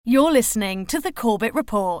You're listening to the Corbett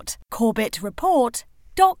Report.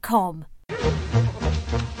 CorbettReport.com.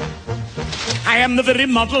 I am the very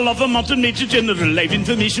model of a modern major general. Live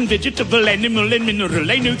information, vegetable, animal, and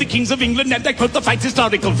mineral. I know the kings of England, and I quote the fights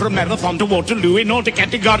historical from Marathon to Waterloo in order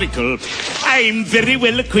categorical. I'm very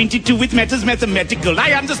well acquainted too with matters mathematical.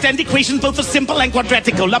 I understand equations both for simple and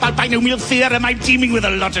quadratical. About binomial theorem, I'm teeming with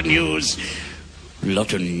a lot of news.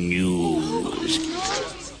 Lot of news.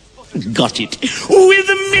 Got it. With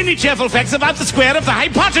the many cheerful facts about the square of the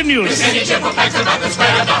hypotenuse. With many cheerful facts about the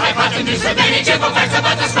square of the hypotenuse. With many cheerful facts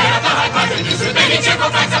about the square of the hypotenuse. With many cheerful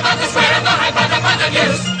facts about the square of the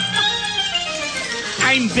hypotenuse.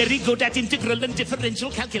 I'm very good at integral and differential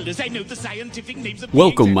calculus. I know the scientific names of...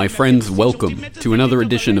 Welcome, my friends, welcome to another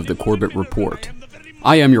edition of the Corbett Report.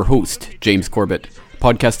 I am your host, James Corbett,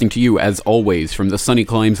 podcasting to you, as always, from the sunny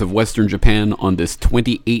climes of Western Japan on this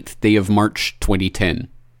 28th day of March 2010.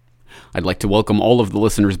 I'd like to welcome all of the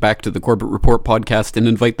listeners back to the Corbett Report podcast and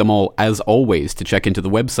invite them all, as always, to check into the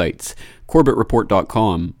websites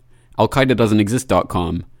CorbettReport.com,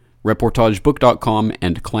 AlQaedaDoesn'tExist.com, ReportageBook.com,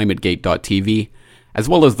 and ClimateGate.tv, as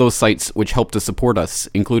well as those sites which help to support us,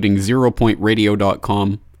 including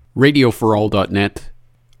ZeroPointRadio.com, RadioForAll.net,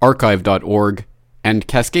 Archive.org, and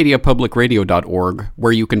CascadiaPublicRadio.org,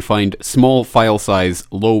 where you can find small file size,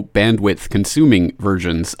 low bandwidth consuming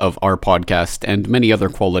versions of our podcast and many other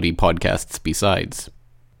quality podcasts besides.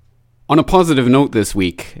 On a positive note this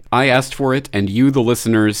week, I asked for it, and you, the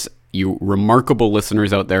listeners, you remarkable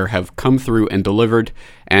listeners out there, have come through and delivered,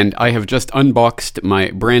 and I have just unboxed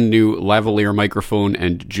my brand new lavalier microphone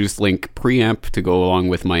and JuiceLink preamp to go along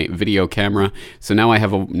with my video camera. So now I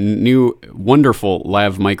have a new wonderful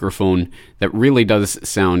lav microphone that really does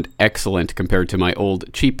sound excellent compared to my old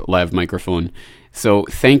cheap lav microphone. So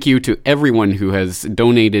thank you to everyone who has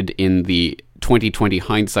donated in the 2020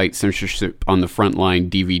 Hindsight Censorship on the Frontline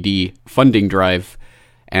DVD funding drive.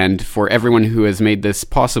 And for everyone who has made this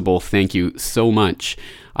possible, thank you so much.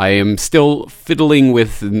 I am still fiddling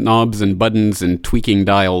with knobs and buttons and tweaking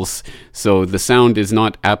dials, so the sound is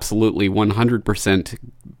not absolutely 100%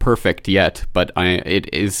 perfect yet, but it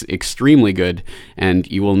is extremely good, and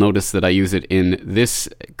you will notice that I use it in this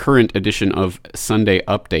current edition of Sunday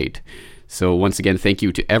Update. So once again, thank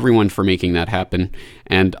you to everyone for making that happen,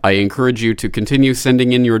 and I encourage you to continue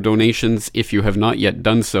sending in your donations if you have not yet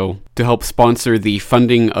done so, to help sponsor the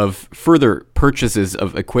funding of further purchases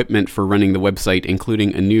of equipment for running the website,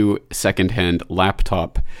 including a new second-hand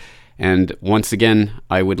laptop. And once again,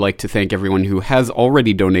 I would like to thank everyone who has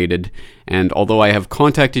already donated, and although I have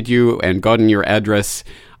contacted you and gotten your address,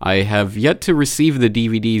 I have yet to receive the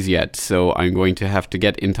DVDs yet, so I'm going to have to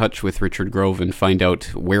get in touch with Richard Grove and find out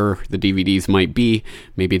where the DVDs might be.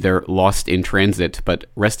 Maybe they're lost in transit, but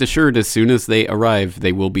rest assured, as soon as they arrive,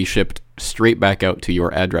 they will be shipped straight back out to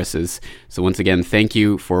your addresses. So once again, thank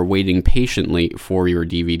you for waiting patiently for your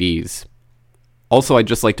DVDs. Also, I'd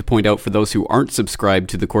just like to point out, for those who aren't subscribed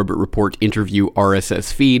to the Corbett Report interview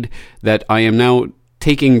RSS feed, that I am now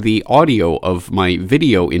taking the audio of my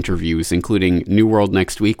video interviews, including New World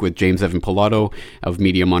Next Week with James Evan Pilato of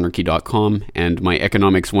MediaMonarchy.com, and my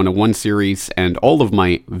Economics 101 series, and all of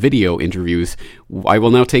my video interviews. I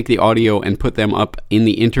will now take the audio and put them up in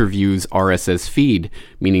the interviews RSS feed,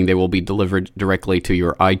 meaning they will be delivered directly to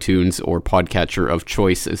your iTunes or podcatcher of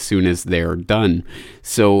choice as soon as they're done.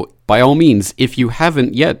 So, by all means, if you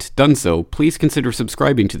haven't yet done so, please consider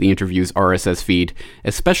subscribing to the interviews RSS feed,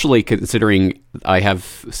 especially considering I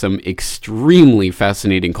have some extremely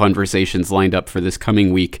fascinating conversations lined up for this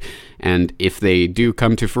coming week, and if they do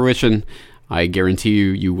come to fruition, I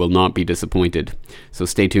guarantee you will not be disappointed. So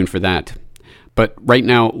stay tuned for that. But right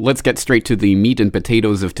now, let's get straight to the meat and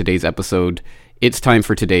potatoes of today's episode. It's time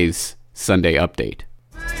for today's Sunday Update.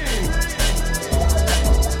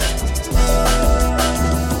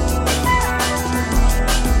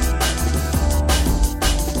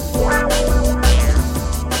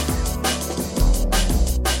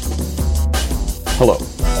 Hello,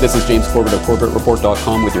 this is James Corbett of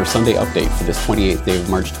CorbettReport.com with your Sunday Update for this 28th day of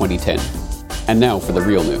March 2010. And now for the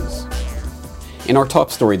real news. In our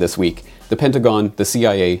top story this week, the Pentagon, the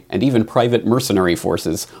CIA, and even private mercenary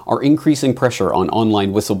forces are increasing pressure on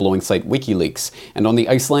online whistleblowing site WikiLeaks and on the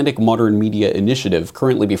Icelandic Modern Media Initiative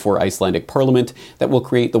currently before Icelandic Parliament that will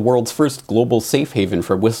create the world's first global safe haven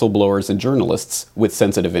for whistleblowers and journalists with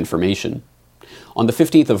sensitive information. On the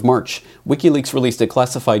 15th of March, WikiLeaks released a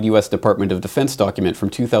classified U.S. Department of Defense document from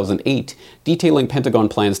 2008 detailing Pentagon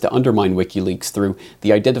plans to undermine WikiLeaks through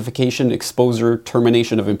the identification, exposure,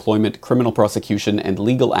 termination of employment, criminal prosecution, and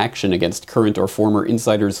legal action against current or former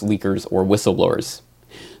insiders, leakers, or whistleblowers.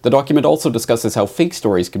 The document also discusses how fake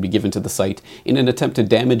stories could be given to the site in an attempt to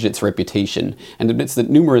damage its reputation, and admits that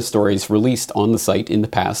numerous stories released on the site in the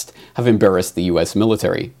past have embarrassed the US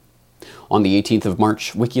military. On the 18th of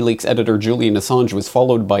March, WikiLeaks editor Julian Assange was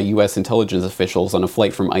followed by US intelligence officials on a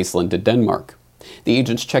flight from Iceland to Denmark. The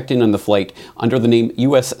agents checked in on the flight under the name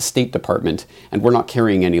US State Department and were not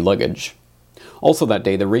carrying any luggage. Also that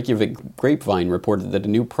day, the Reykjavik Grapevine reported that a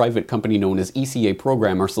new private company known as ECA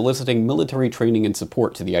Program are soliciting military training and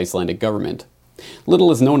support to the Icelandic government. Little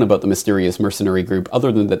is known about the mysterious mercenary group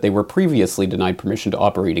other than that they were previously denied permission to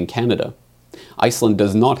operate in Canada. Iceland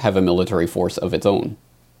does not have a military force of its own.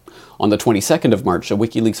 On the 22nd of March, a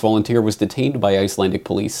WikiLeaks volunteer was detained by Icelandic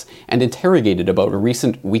police and interrogated about a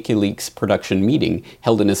recent WikiLeaks production meeting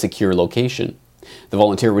held in a secure location. The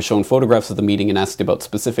volunteer was shown photographs of the meeting and asked about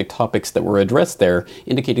specific topics that were addressed there,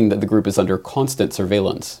 indicating that the group is under constant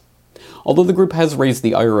surveillance. Although the group has raised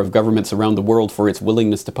the ire of governments around the world for its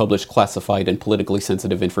willingness to publish classified and politically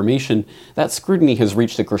sensitive information, that scrutiny has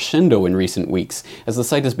reached a crescendo in recent weeks as the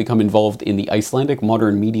site has become involved in the Icelandic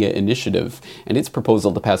Modern Media Initiative and its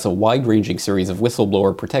proposal to pass a wide-ranging series of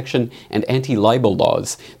whistleblower protection and anti-libel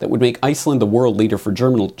laws that would make Iceland the world leader for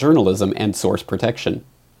journalism and source protection.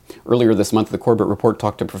 Earlier this month, the Corbett Report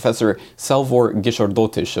talked to Professor Salvor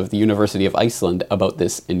Gishardóttir of the University of Iceland about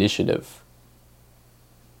this initiative.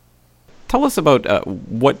 Tell us about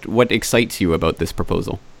what excites you about this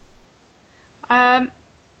proposal.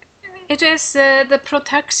 It is the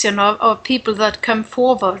protection of people that come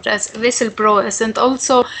forward as whistleblowers, and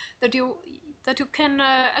also that you can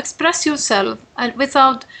express yourself and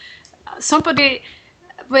without somebody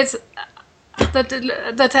with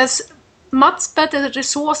that has much better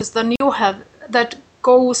resources than you have, that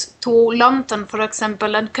goes to London, for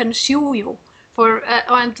example, and can sue you for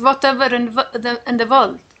and whatever in the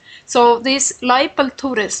world. So this libel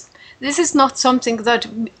tourist, this is not something that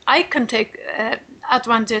I can take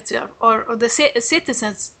advantage of, or the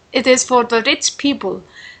citizens. It is for the rich people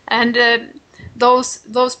and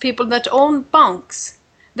those people that own banks.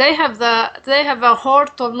 They have a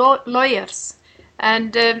heart of lawyers,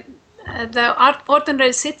 and the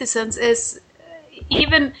ordinary citizens is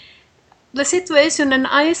even the situation in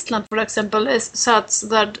Iceland, for example, is such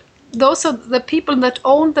that those are the people that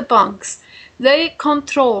own the banks. They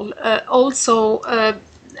control also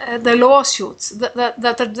the lawsuits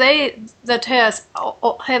that have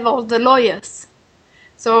all the lawyers.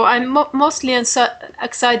 So I'm mostly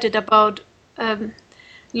excited about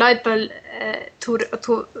libel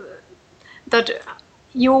that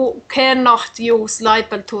you cannot use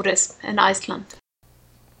libel tourism in Iceland.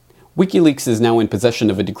 WikiLeaks is now in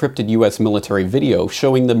possession of a decrypted US military video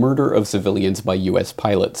showing the murder of civilians by US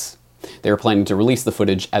pilots. They are planning to release the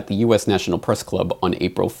footage at the US National Press Club on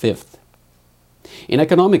April 5th. In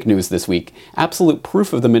economic news this week, absolute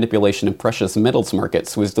proof of the manipulation of precious metals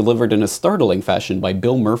markets was delivered in a startling fashion by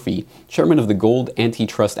Bill Murphy, chairman of the Gold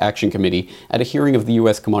Antitrust Action Committee, at a hearing of the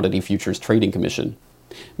US Commodity Futures Trading Commission.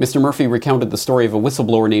 Mr. Murphy recounted the story of a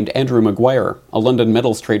whistleblower named Andrew Maguire, a London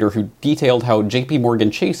metals trader who detailed how JP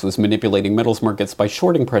Morgan Chase was manipulating metals markets by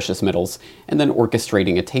shorting precious metals and then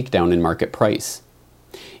orchestrating a takedown in market price.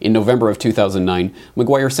 In November of 2009,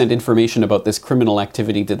 Maguire sent information about this criminal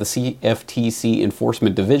activity to the CFTC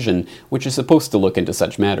Enforcement Division, which is supposed to look into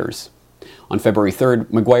such matters. On February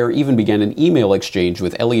 3rd, Maguire even began an email exchange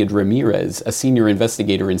with Eliud Ramirez, a senior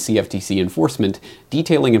investigator in CFTC enforcement,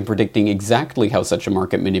 detailing and predicting exactly how such a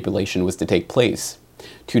market manipulation was to take place.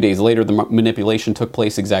 2 days later, the manipulation took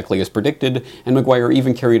place exactly as predicted, and Maguire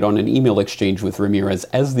even carried on an email exchange with Ramirez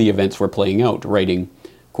as the events were playing out, writing,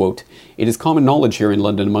 quote, "It is common knowledge here in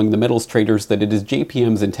London among the metals traders that it is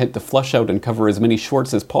JPM's intent to flush out and cover as many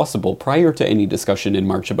shorts as possible prior to any discussion in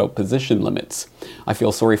March about position limits. I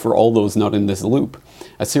feel sorry for all those not in this loop.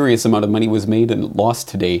 A serious amount of money was made and lost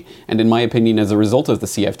today, and in my opinion as a result of the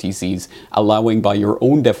CFTC's allowing by your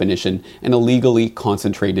own definition an illegally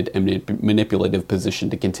concentrated and manipulative position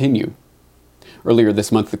to continue." Earlier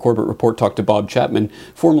this month, the Corbett Report talked to Bob Chapman,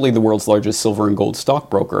 formerly the world's largest silver and gold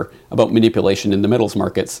stockbroker, about manipulation in the metals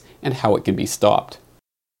markets and how it can be stopped.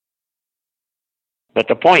 But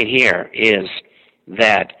the point here is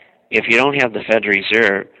that if you don't have the Federal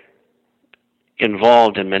Reserve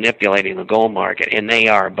involved in manipulating the gold market, and they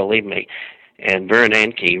are, believe me, and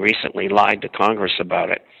Bernanke recently lied to Congress about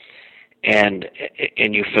it, and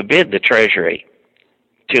you forbid the Treasury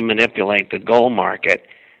to manipulate the gold market,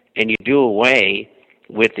 and you do away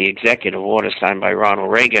with the executive order signed by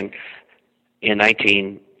Ronald Reagan in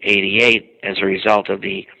 1988 as a result of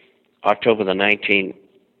the October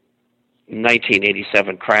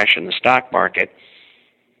 1987 crash in the stock market,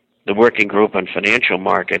 the Working Group on Financial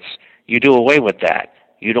Markets, you do away with that.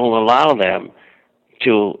 you don't allow them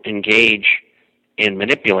to engage in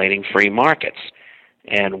manipulating free markets.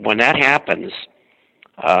 And when that happens,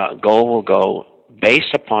 gold will go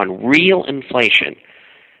based upon real inflation.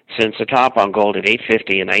 Since the top on gold at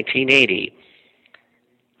 $850 in 1980,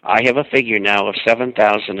 I have a figure now of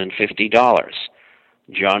 $7,050.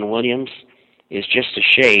 John Williams is just a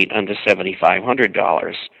shade under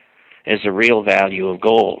 $7,500 as the real value of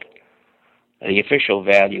gold. The official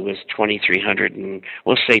value is $2,300 and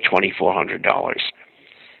we'll say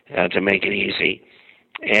 $2,400 to make it easy.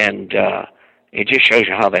 And it just shows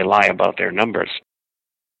you how they lie about their numbers.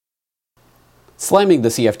 Slamming the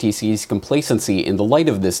CFTC's complacency in the light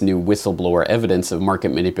of this new whistleblower evidence of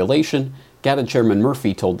market manipulation, GATA Chairman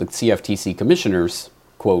Murphy told the CFTC commissioners,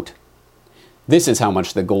 quote, "This is how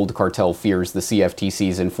much the gold cartel fears the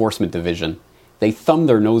CFTC's enforcement division. They thumb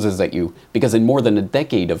their noses at you because in more than a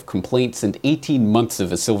decade of complaints and 18 months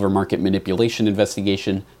of a silver market manipulation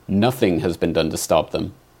investigation, nothing has been done to stop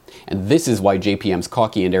them. And this is why JPM's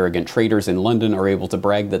cocky and arrogant traders in London are able to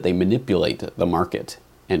brag that they manipulate the market."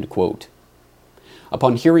 End quote.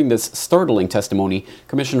 Upon hearing this startling testimony,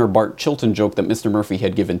 Commissioner Bart Chilton joked that Mr. Murphy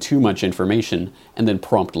had given too much information and then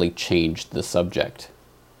promptly changed the subject.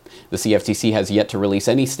 The CFTC has yet to release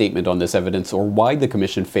any statement on this evidence or why the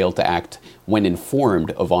Commission failed to act when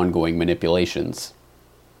informed of ongoing manipulations.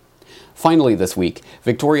 Finally this week,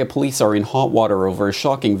 Victoria Police are in hot water over a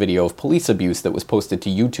shocking video of police abuse that was posted to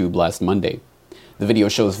YouTube last Monday. The video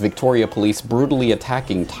shows Victoria Police brutally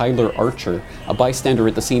attacking Tyler Archer, a bystander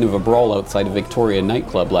at the scene of a brawl outside a Victoria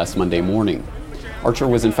nightclub last Monday morning. Archer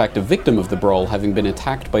was in fact a victim of the brawl, having been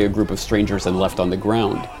attacked by a group of strangers and left on the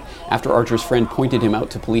ground. After Archer's friend pointed him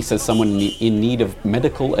out to police as someone in need of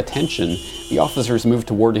medical attention, the officers moved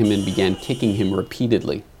toward him and began kicking him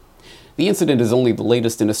repeatedly. The incident is only the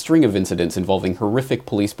latest in a string of incidents involving horrific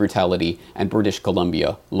police brutality and British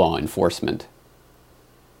Columbia law enforcement.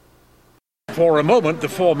 For a moment, the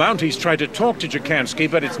four Mounties try to talk to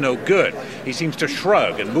Jacansky, but it's no good. He seems to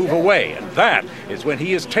shrug and move away, and that is when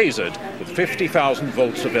he is tasered with 50,000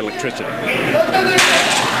 volts of electricity.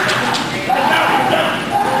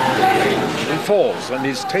 He falls and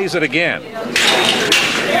is tasered again.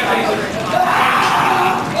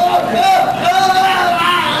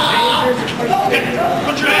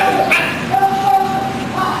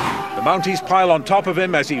 The Mounties pile on top of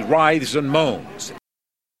him as he writhes and moans.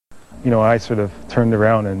 You know, I sort of turned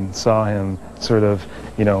around and saw him sort of,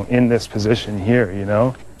 in this position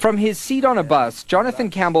here, From his seat on a bus, Jonathan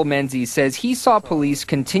Campbell Menzies says he saw police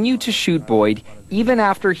continue to shoot Boyd even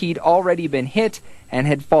after he'd already been hit and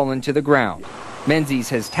had fallen to the ground. Menzies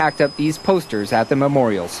has tacked up these posters at the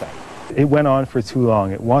memorial site. It went on for too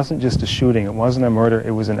long. It wasn't just a shooting. It wasn't a murder.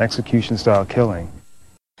 It was an execution-style killing.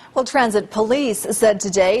 Well, transit police said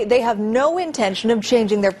today they have no intention of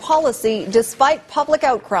changing their policy despite public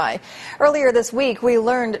outcry. Earlier this week, we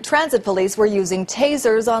learned transit police were using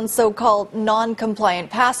tasers on so-called non-compliant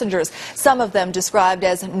passengers, some of them described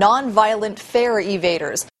as non-violent fare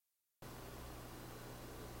evaders.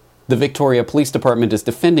 The Victoria Police Department is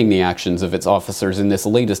defending the actions of its officers in this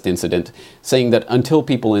latest incident, saying that until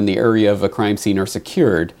people in the area of a crime scene are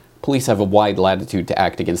secured, police have a wide latitude to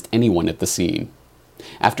act against anyone at the scene.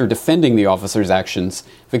 After defending the officers' actions,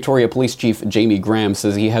 Victoria Police Chief Jamie Graham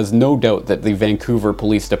says he has no doubt that the Vancouver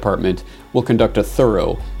Police Department will conduct a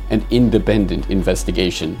thorough and independent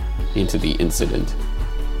investigation into the incident.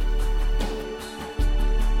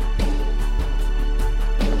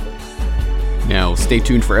 Now, stay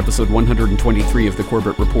tuned for episode 123 of the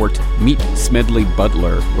Corbett Report, Meet Smedley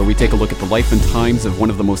Butler, where we take a look at the life and times of one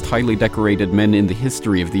of the most highly decorated men in the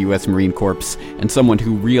history of the U.S. Marine Corps, and someone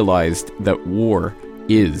who realized that war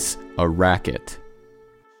is a racket.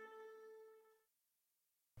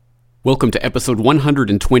 Welcome to episode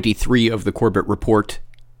 123 of the Corbett Report,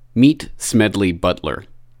 Meet Smedley Butler.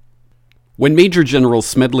 When Major General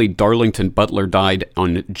Smedley Darlington Butler died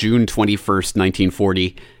on June 21st,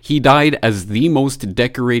 1940, he died as the most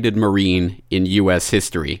decorated Marine in U.S.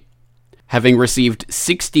 history. Having received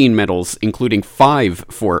 16 medals, including 5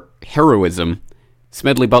 for heroism,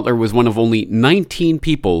 Smedley Butler was one of only 19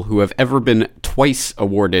 people who have ever been twice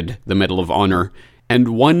awarded the Medal of Honor, and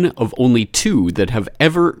one of only 2 that have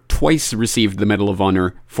ever twice received the Medal of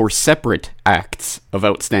Honor for separate acts of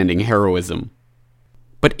outstanding heroism.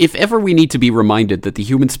 But if ever we need to be reminded that the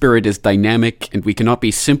human spirit is dynamic and we cannot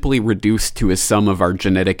be simply reduced to a sum of our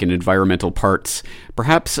genetic and environmental parts,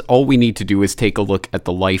 perhaps all we need to do is take a look at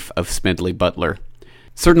the life of Smedley Butler.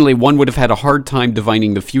 Certainly one would have had a hard time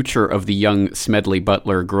divining the future of the young Smedley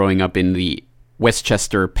Butler growing up in the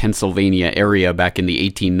Westchester, Pennsylvania area back in the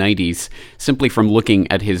 1890s, simply from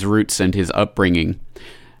looking at his roots and his upbringing.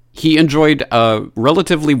 He enjoyed a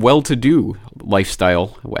relatively well-to-do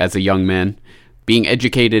lifestyle as a young man, being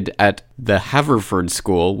educated at the Haverford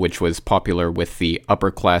School, which was popular with the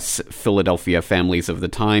upper-class Philadelphia families of the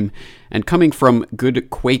time, and coming from good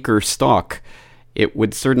Quaker stock, it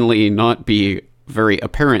would certainly not be very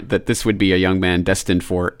apparent that this would be a young man destined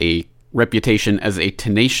for a reputation as a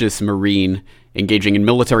tenacious Marine, engaging in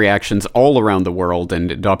military actions all around the world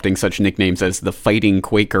and adopting such nicknames as the Fighting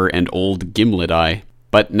Quaker and Old Gimlet Eye.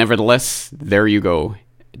 But nevertheless, there you go.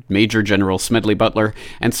 Major General Smedley Butler,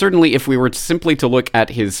 and certainly if we were simply to look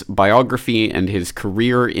at his biography and his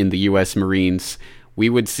career in the U.S. Marines, we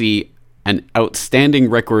would see an outstanding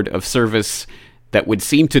record of service that would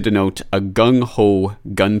seem to denote a gung-ho,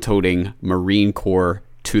 gun-toting Marine Corps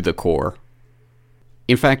to the core.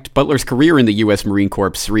 In fact, Butler's career in the U.S. Marine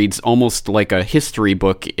Corps reads almost like a history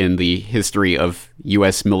book in the history of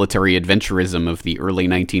U.S. military adventurism of the early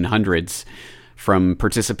 1900s, from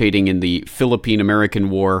participating in the Philippine-American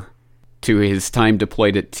War to his time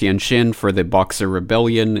deployed at Tianjin for the Boxer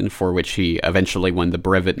Rebellion, for which he eventually won the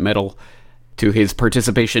Brevet Medal, to his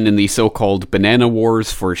participation in the so-called Banana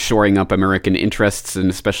Wars for shoring up American interests, and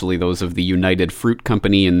especially those of the United Fruit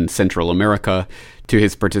Company in Central America, to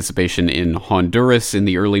his participation in Honduras in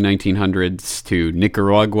the early 1900s, to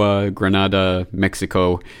Nicaragua, Grenada,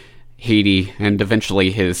 Mexico, Haiti, and eventually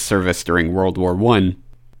his service during World War I.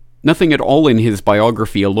 Nothing at all in his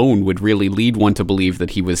biography alone would really lead one to believe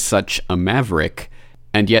that he was such a maverick,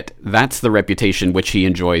 and yet that's the reputation which he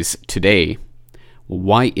enjoys today.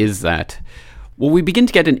 Why is that? Well, we begin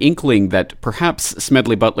to get an inkling that perhaps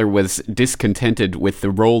Smedley Butler was discontented with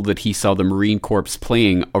the role that he saw the Marine Corps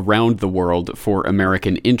playing around the world for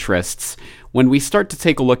American interests when we start to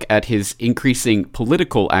take a look at his increasing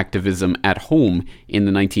political activism at home in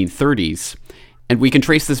the 1930s. And we can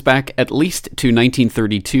trace this back at least to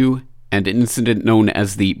 1932 and an incident known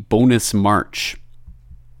as the Bonus March.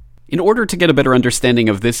 In order to get a better understanding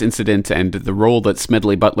of this incident and the role that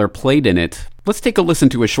Smedley Butler played in it, let's take a listen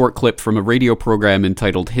to a short clip from a radio program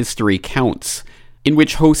entitled History Counts, in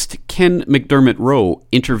which host Ken McDermott Rowe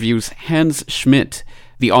interviews Hans Schmidt,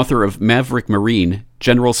 the author of Maverick Marine,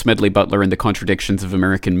 General Smedley Butler and the Contradictions of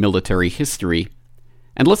American Military History.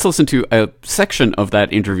 And let's listen to a section of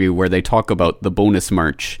that interview where they talk about the Bonus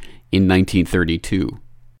March in 1932.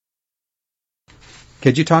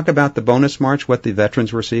 Could you talk about the Bonus March, what the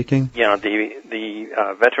veterans were seeking? Yeah,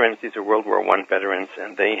 the veterans, these are World War I veterans,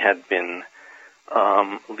 and they had been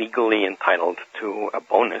legally entitled to a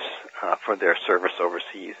bonus for their service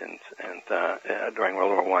overseas and during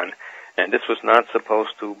World War I. And this was not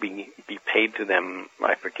supposed to be paid to them,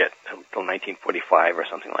 I forget, until 1945 or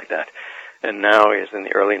something like that. And now is in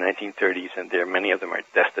the early 1930s, and many of them are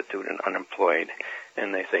destitute and unemployed.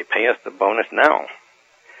 And they say, pay us the bonus now.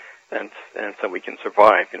 And so we can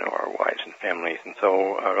survive, our wives and families. And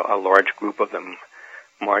so a large group of them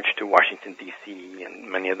marched to Washington, D.C., and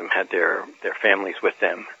many of them had their families with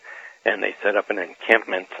them. And they set up an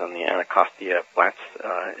encampment on the Anacostia Flats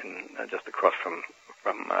just across from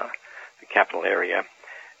the capital area.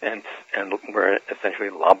 And were essentially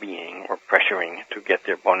lobbying or pressuring to get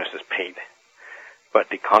their bonuses paid. But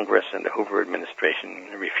the Congress and the Hoover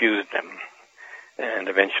administration refused them and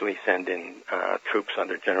eventually sent in troops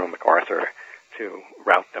under General MacArthur to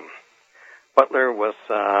rout them. Butler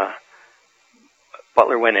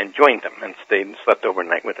went and joined them and slept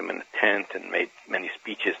overnight with them in a tent and made many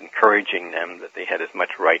speeches encouraging them that they had as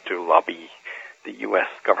much right to lobby the U.S.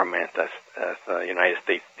 government as the United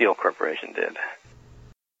States Steel Corporation did.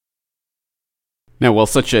 Now, while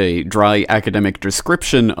such a dry academic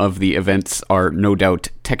description of the events are no doubt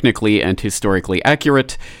technically and historically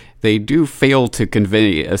accurate, they do fail to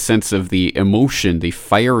convey a sense of the emotion, the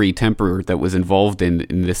fiery temper that was involved in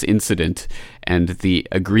this incident, and the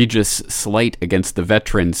egregious slight against the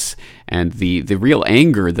veterans, and the real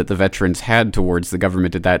anger that the veterans had towards the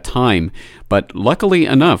government at that time. But luckily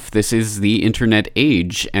enough, this is the internet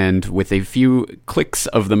age, and with a few clicks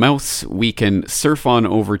of the mouse, we can surf on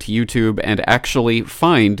over to YouTube and actually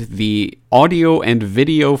find the audio and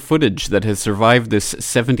video footage that has survived this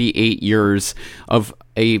 78 years of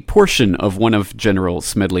a portion of one of General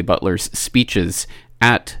Smedley Butler's speeches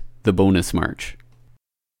at the Bonus March.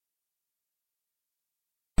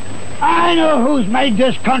 I know who's made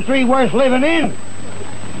this country worth living in.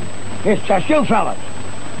 It's just you fellas.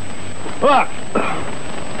 Look,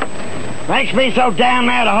 makes me so damn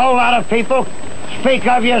mad a whole lot of people speak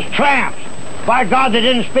of you as tramps. By God, they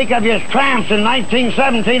didn't speak of you as tramps in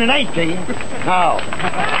 1917 and 18. No.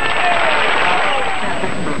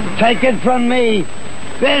 Take it from me,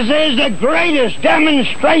 this is the greatest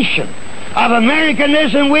demonstration of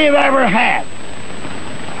Americanism we've ever had.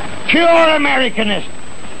 Pure Americanism.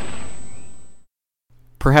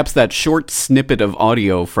 Perhaps that short snippet of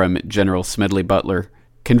audio from General Smedley Butler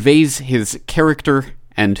conveys his character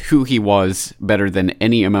and who he was better than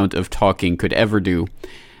any amount of talking could ever do.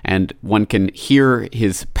 And one can hear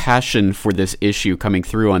his passion for this issue coming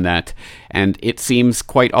through on that. And it seems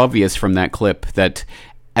quite obvious from that clip that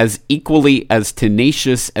as equally as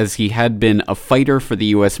tenacious as he had been a fighter for the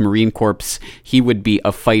U.S. Marine Corps, he would be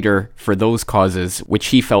a fighter for those causes which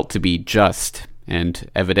he felt to be just. And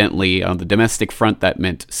evidently, on the domestic front, that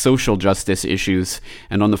meant social justice issues.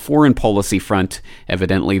 And on the foreign policy front,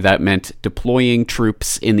 evidently that meant deploying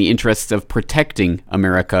troops in the interests of protecting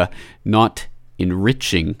America, not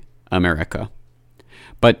enriching America.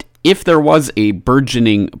 But if there was a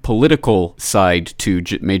burgeoning political side to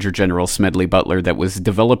Major General Smedley Butler that was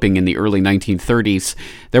developing in the early 1930s,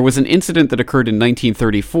 there was an incident that occurred in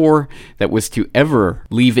 1934 that was to ever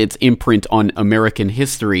leave its imprint on American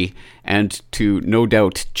history and to no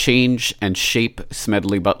doubt change and shape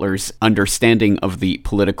Smedley Butler's understanding of the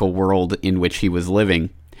political world in which he was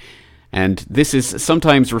living. And this is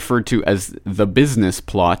sometimes referred to as the business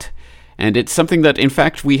plot. And it's something that, in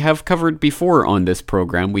fact, we have covered before on this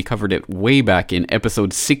program. We covered it way back in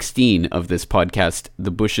episode 16 of this podcast,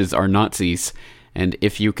 The Bushes Are Nazis. And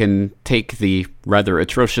if you can take the rather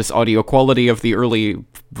atrocious audio quality of the early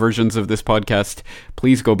versions of this podcast,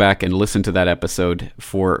 please go back and listen to that episode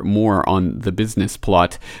for more on the business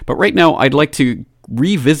plot. But right now, I'd like to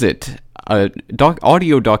revisit a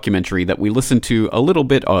audio documentary that we listened to a little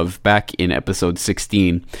bit of back in episode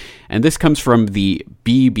 16. And this comes from the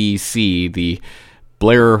BBC, the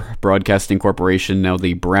Blair Broadcasting Corporation, now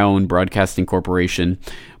the Brown Broadcasting Corporation,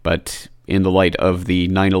 but in the light of the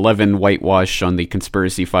 9/11 whitewash on the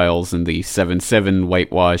conspiracy files and the 7/7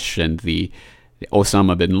 whitewash and the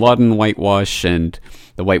Osama bin Laden whitewash and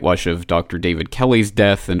the whitewash of Dr. David Kelly's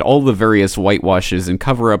death and all the various whitewashes and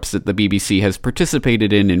cover-ups that the BBC has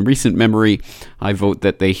participated in recent memory, I vote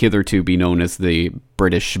that they hitherto be known as the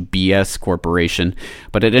British BS Corporation.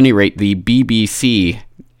 But at any rate, the BBC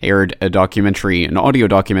aired a documentary, an audio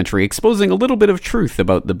documentary, exposing a little bit of truth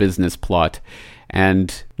about the business plot,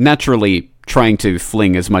 and naturally trying to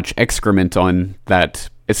fling as much excrement on that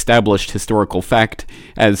established historical fact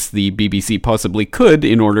as the BBC possibly could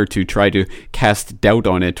in order to try to cast doubt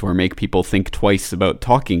on it or make people think twice about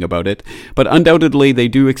talking about it. But undoubtedly they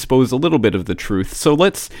do expose a little bit of the truth. So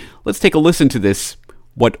let's take a listen to this,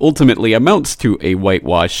 what ultimately amounts to a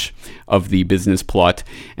whitewash of the business plot,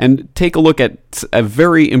 and take a look at a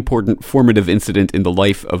very important formative incident in the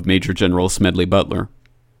life of Major General Smedley Butler.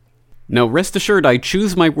 Now, rest assured, I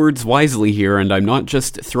choose my words wisely here, and I'm not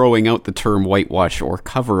just throwing out the term whitewash or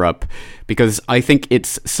cover-up, because I think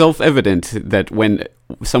it's self-evident that when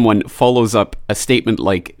someone follows up a statement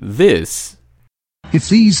like this... If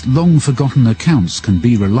these long-forgotten accounts can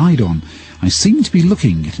be relied on, I seem to be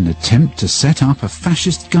looking at an attempt to set up a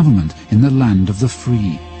fascist government in the land of the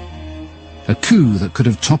free. A coup that could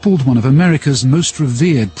have toppled one of America's most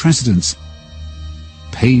revered presidents,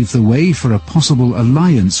 pave the way for a possible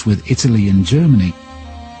alliance with Italy and Germany,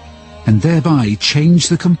 and thereby change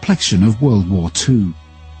the complexion of World War II.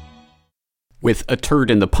 With a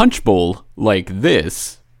turd in the punch bowl like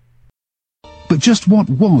this. But just what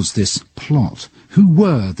was this plot? Who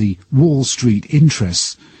were the Wall Street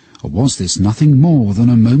interests? Or was this nothing more than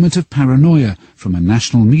a moment of paranoia from a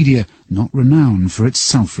national media not renowned for its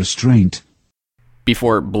self-restraint?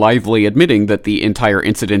 Before blithely admitting that the entire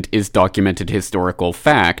incident is documented historical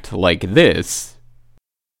fact, like this.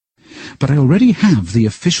 But I already have the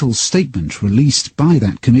official statement released by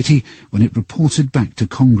that committee when it reported back to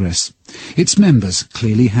Congress. Its members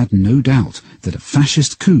clearly had no doubt that a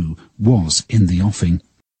fascist coup was in the offing.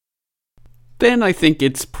 Then I think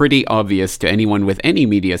it's pretty obvious to anyone with any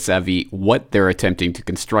media savvy what they're attempting to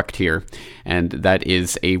construct here, and that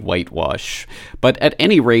is a whitewash. But at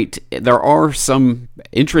any rate, there are some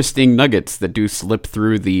interesting nuggets that do slip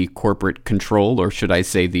through the corporate control, or should I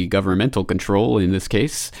say the governmental control in this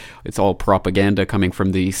case. It's all propaganda coming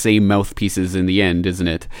from the same mouthpieces in the end, isn't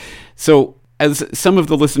it? So, as some of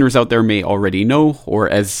the listeners out there may already know, or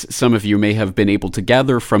as some of you may have been able to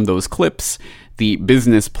gather from those clips, the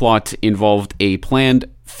business plot involved a planned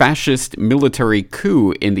fascist military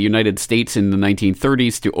coup in the United States in the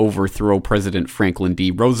 1930s to overthrow President Franklin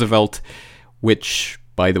D. Roosevelt, which,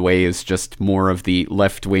 by the way, is just more of the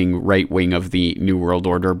left-wing, right-wing of the New World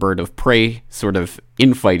Order bird of prey sort of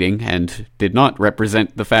infighting, and did not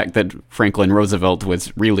represent the fact that Franklin Roosevelt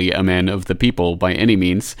was really a man of the people by any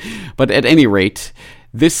means. But at any rate,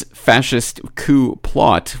 this fascist coup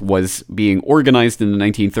plot was being organized in the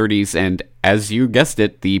 1930s, and as you guessed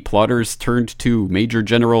it, the plotters turned to Major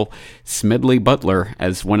General Smedley Butler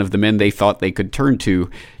as one of the men they thought they could turn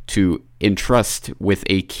to entrust with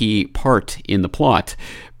a key part in the plot.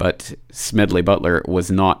 But Smedley Butler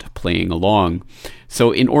was not playing along.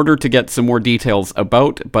 So in order to get some more details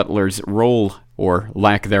about Butler's role or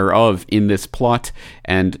lack thereof in this plot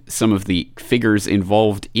and some of the figures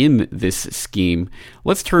involved in this scheme,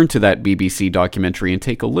 let's turn to that BBC documentary and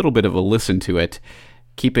take a little bit of a listen to it,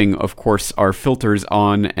 keeping, of course, our filters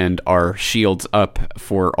on and our shields up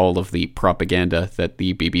for all of the propaganda that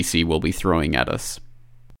the BBC will be throwing at us.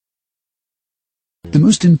 The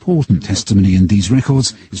most important testimony in these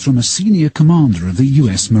records is from a senior commander of the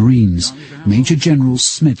U.S. Marines, Major General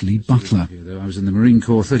Smedley Butler. I was in the Marine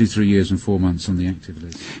Corps 33 years and 4 months on the active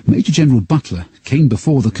list. Major General Butler came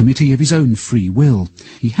before the committee of his own free will.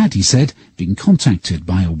 He had, he said, been contacted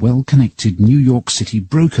by a well-connected New York City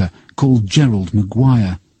broker called Gerald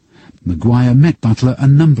Maguire. Maguire met Butler a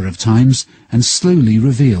number of times and slowly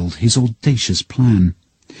revealed his audacious plan.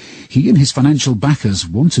 He and his financial backers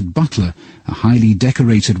wanted Butler, a highly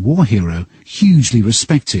decorated war hero, hugely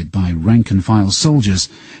respected by rank-and-file soldiers,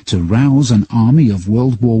 to rouse an army of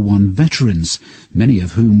World War I veterans, many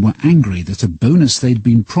of whom were angry that a bonus they'd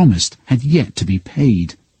been promised had yet to be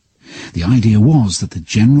paid. The idea was that the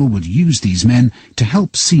general would use these men to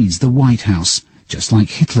help seize the White House, just like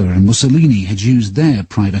Hitler and Mussolini had used their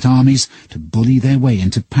private armies to bully their way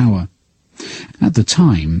into power. At the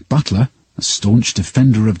time, Butler, a staunch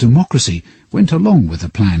defender of democracy, went along with the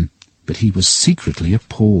plan, but he was secretly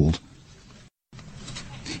appalled.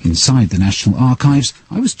 Inside the National Archives,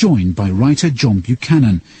 I was joined by writer John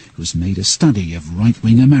Buchanan, who has made a study of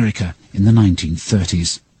right-wing America in the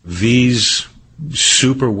 1930s. These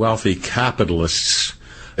super wealthy capitalists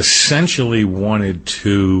essentially wanted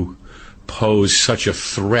to pose such a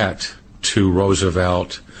threat to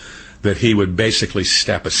Roosevelt that he would basically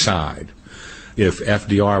step aside. If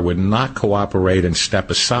FDR would not cooperate and step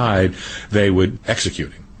aside, they would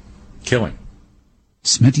execute him, kill him.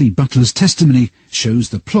 Smedley Butler's testimony shows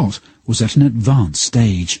the plot was at an advanced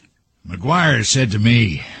stage. Maguire said to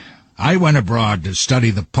me, I went abroad to study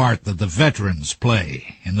the part that the veterans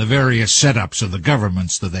play in the various setups of the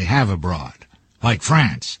governments that they have abroad, like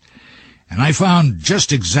France, and I found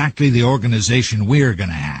just exactly the organization we're going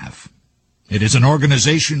to have. It is an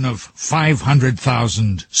organization of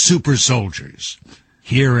 500,000 super soldiers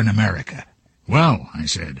here in America. Well, I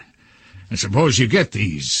said, I suppose you get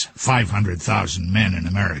these 500,000 men in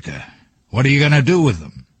America. What are you going to do with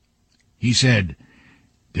them? He said,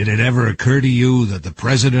 did it ever occur to you that the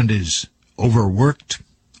president is overworked?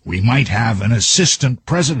 We might have an assistant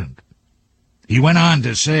president. He went on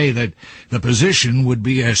to say that the position would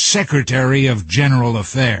be a secretary of general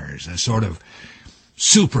affairs, a sort of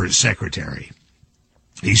super secretary.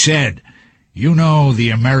 He said, you know the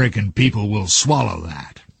American people will swallow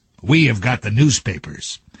that. We have got the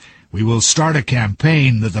newspapers. We will start a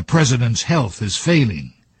campaign that the president's health is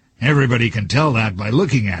failing. Everybody can tell that by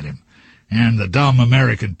looking at him, and the dumb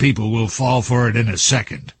American people will fall for it in a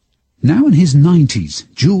second. Now in his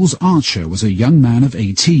 90s, Jules Archer was a young man of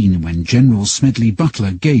 18 when General Smedley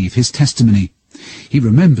Butler gave his testimony. He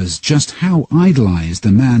remembers just how idolized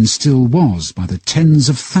the man still was by the tens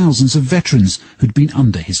of thousands of veterans who'd been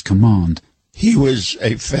under his command. He was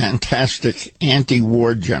a fantastic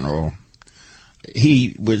anti-war general.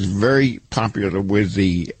 He was very popular with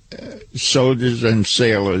the soldiers and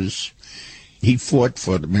sailors. He fought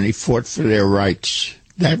for them, and he fought for their rights.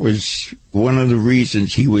 That was one of the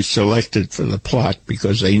reasons he was selected for the plot,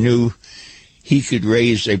 because they knew he could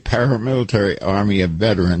raise a paramilitary army of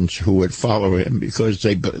veterans who would follow him because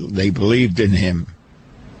they believed in him.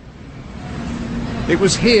 It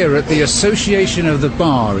was here at the Association of the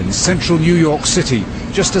Bar in central New York City,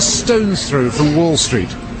 just a stone's throw from Wall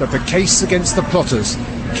Street, that the case against the plotters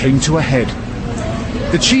came to a head.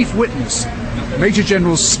 The chief witness, Major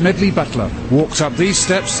General Smedley Butler, walked up these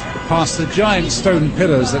steps, past the giant stone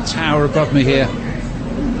pillars that tower above me here,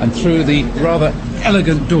 and through the rather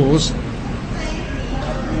elegant doors.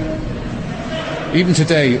 Even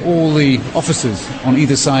today, all the officers on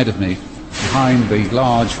either side of me, behind the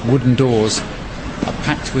large wooden doors, are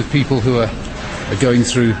packed with people who are going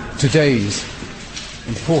through today's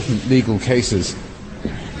important legal cases.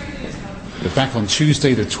 But back on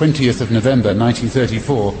Tuesday, the 20th of November,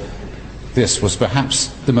 1934, This was perhaps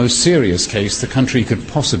the most serious case the country could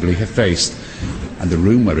possibly have faced, and the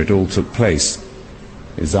room where it all took place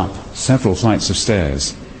is up several flights of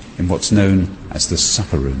stairs in what's known as the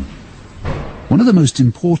supper room. One of the most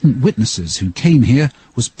important witnesses who came here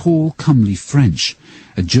was Paul Cumley French,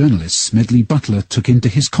 a journalist Smedley Butler took into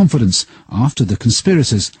his confidence after the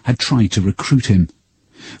conspirators had tried to recruit him.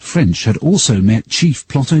 French had also met chief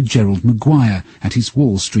plotter Gerald Maguire at his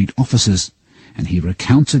Wall Street offices, and he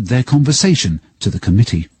recounted their conversation to the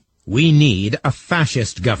committee. "We need a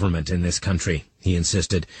fascist government in this country," he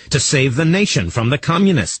insisted, "to save the nation from the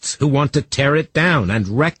communists who want to tear it down and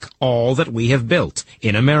wreck all that we have built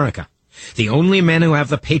in America. The only men who have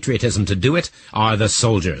the patriotism to do it are the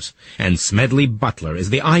soldiers, and Smedley Butler is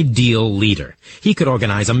the ideal leader. He could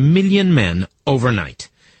organize 1 million men overnight."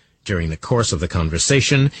 During the course of the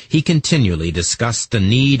conversation, he continually discussed the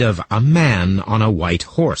need of a man on a white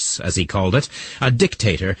horse, as he called it, a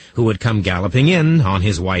dictator who would come galloping in on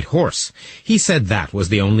his white horse. He said that was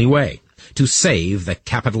the only way to save the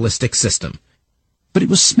capitalistic system. But it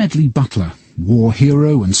was Smedley Butler, war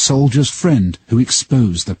hero and soldier's friend, who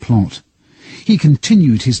exposed the plot. He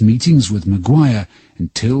continued his meetings with Maguire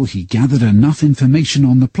until he gathered enough information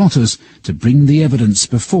on the plotters to bring the evidence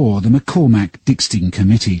before the McCormack-Dickstein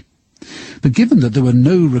Committee. But given that there were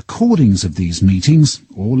no recordings of these meetings,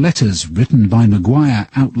 or letters written by Maguire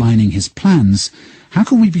outlining his plans, how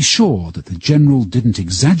can we be sure that the general didn't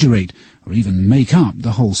exaggerate or even make up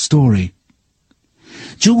the whole story?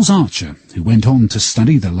 Jules Archer, who went on to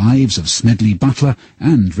study the lives of Smedley Butler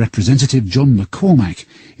and Representative John McCormack,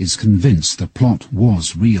 is convinced the plot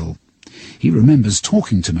was real. He remembers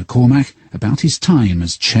talking to McCormack about his time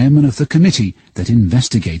as chairman of the committee that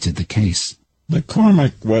investigated the case.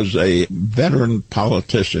 McCormack was a veteran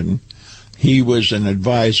politician. He was an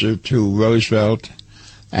advisor to Roosevelt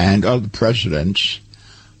and other presidents.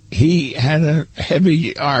 He had a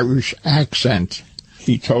heavy Irish accent.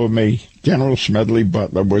 He told me General Smedley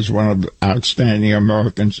Butler was one of the outstanding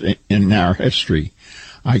Americans in our history.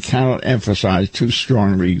 I cannot emphasize too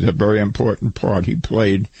strongly the very important part he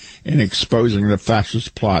played in exposing the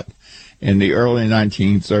fascist plot in the early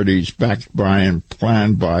 1930s, backed by and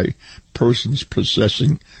planned by persons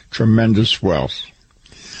possessing tremendous wealth.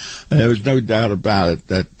 There was no doubt about it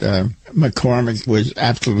that McCormack was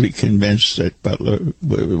absolutely convinced that Butler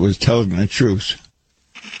was telling the truth.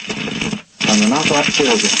 On the Nazi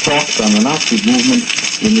talks on the Nazi movement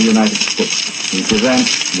in the United States. We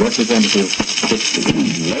present Representative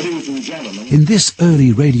Dickstein. Ladies and gentlemen. In this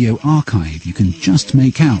early radio archive, you can just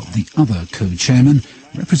make out the other co-chairman,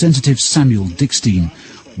 Representative Samuel Dickstein,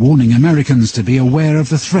 warning Americans to be aware of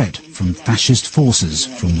the threat from fascist forces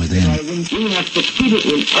from within. We have succeeded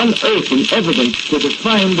in unearthing evidence to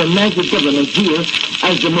define the Nazi government here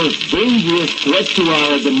as the most dangerous threat to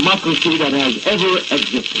our democracy that has ever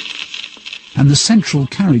existed. And the central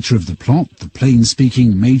character of the plot, the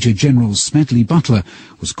plain-speaking Major General Smedley Butler,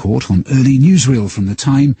 was caught on early newsreel from the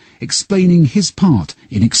time, explaining his part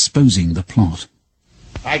in exposing the plot.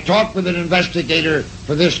 I talked with an investigator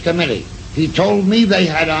for this committee. He told me they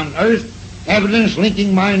had unearthed evidence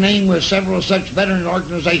linking my name with several such veteran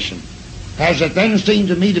organizations. As it then seemed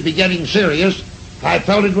to me to be getting serious, I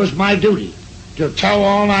felt it was my duty to tell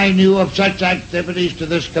all I knew of such activities to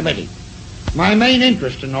this committee. My main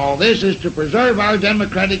interest in all this is to preserve our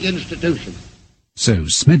democratic institutions. So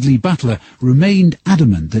Smedley Butler remained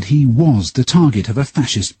adamant that he was the target of a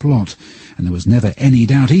fascist plot, and there was never any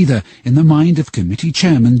doubt either in the mind of committee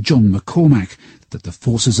chairman John McCormack that the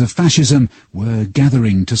forces of fascism were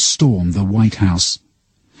gathering to storm the White House.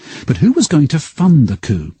 But who was going to fund the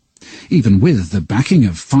coup? Even with the backing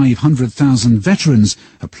of 500,000 veterans,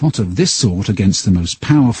 a plot of this sort against the most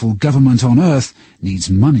powerful government on earth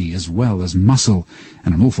needs money as well as muscle,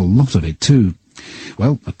 and an awful lot of it too.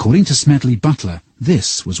 Well, according to Smedley Butler,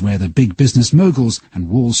 this was where the big business moguls and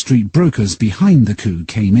Wall Street brokers behind the coup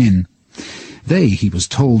came in. They, he was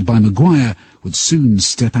told by Maguire, would soon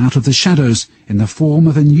step out of the shadows in the form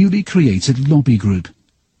of a newly created lobby group.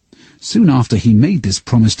 Soon after he made this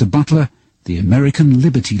promise to Butler, the American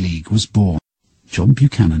Liberty League was born. John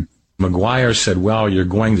Buchanan. Maguire said, well, you're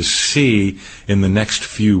going to see in the next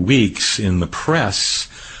few weeks in the press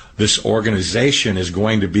this organization is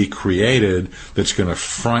going to be created that's going to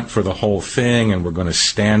front for the whole thing, and we're going to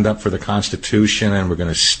stand up for the Constitution, and we're going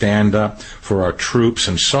to stand up for our troops,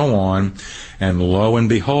 and so on. And lo and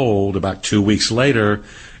behold, about 2 weeks later,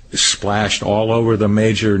 splashed all over the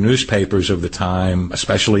major newspapers of the time,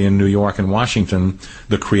 especially in New York and Washington,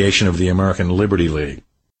 the creation of the American Liberty League.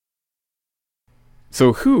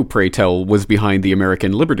 So who, pray tell, was behind the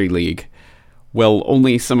American Liberty League? Well,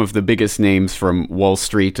 only some of the biggest names from Wall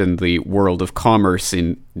Street and the world of commerce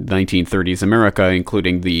in 1930s America,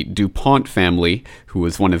 including the DuPont family, who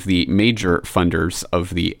was one of the major funders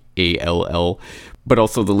of the ALL, but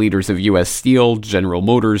also the leaders of U.S. Steel, General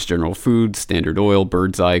Motors, General Foods, Standard Oil,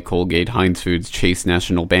 Birdseye, Colgate, Heinz Foods, Chase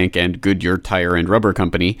National Bank, and Goodyear Tire and Rubber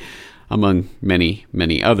Company, among many,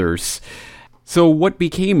 many others. So what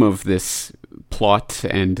became of this plot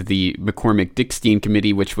and the McCormick-Dickstein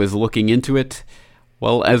Committee which was looking into it?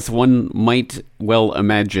 Well, as one might well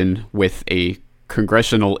imagine with a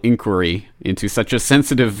congressional inquiry into such a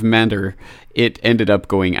sensitive matter, it ended up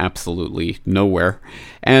going absolutely nowhere.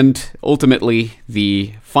 And ultimately,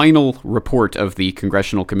 the final report of the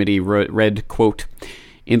Congressional Committee read, quote,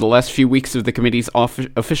 "In the last few weeks of the committee's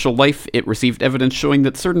official life, it received evidence showing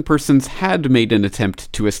that certain persons had made an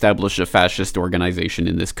attempt to establish a fascist organization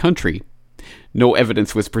in this country. No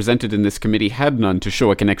evidence was presented and this committee had none to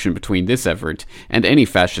show a connection between this effort and any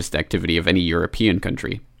fascist activity of any European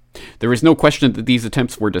country. There is no question that these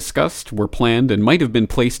attempts were discussed, were planned, and might have been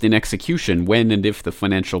placed in execution when and if the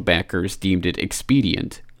financial backers deemed it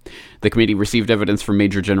expedient. The committee received evidence from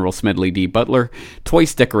Major General Smedley D. Butler,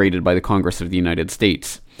 twice decorated by the Congress of the United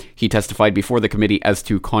States. He testified before the committee as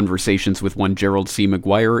to conversations with one Gerald C.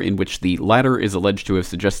 McGuire, in which the latter is alleged to have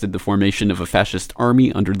suggested the formation of a fascist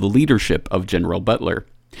army under the leadership of General Butler.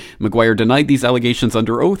 McGuire denied these allegations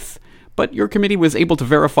under oath, but your committee was able to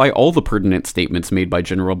verify all the pertinent statements made by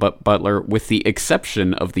General Butler, with the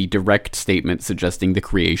exception of the direct statement suggesting the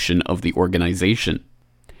creation of the organization.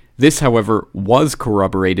 This, however, was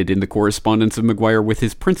corroborated in the correspondence of McGuire with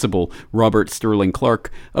his principal, Robert Sterling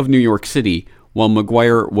Clark, of New York City, while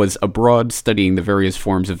McGuire was abroad studying the various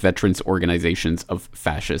forms of veterans organizations of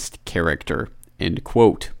fascist character." End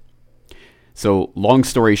quote. So, long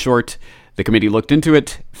story short, the committee looked into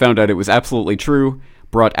it, found out it was absolutely true,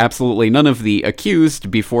 brought absolutely none of the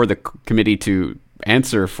accused before the committee to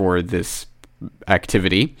answer for this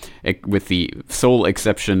activity, with the sole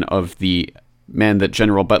exception of the man that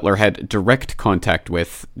General Butler had direct contact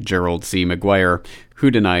with, Gerald C. McGuire, who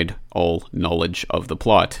denied all knowledge of the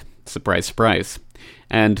plot. Surprise, surprise.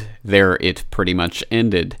 And there it pretty much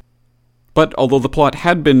ended. But although the plot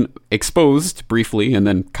had been exposed briefly and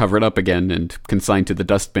then covered up again and consigned to the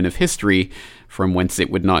dustbin of history, from whence it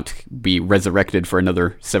would not be resurrected for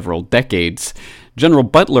another several decades, General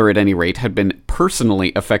Butler, at any rate, had been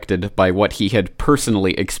personally affected by what he had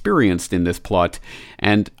personally experienced in this plot,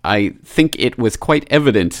 and I think it was quite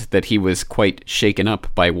evident that he was quite shaken up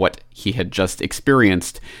by what he had just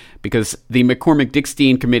experienced, because the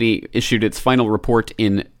McCormick-Dickstein Committee issued its final report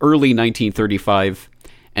in early 1935,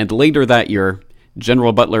 and later that year,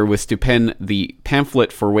 General Butler was to pen the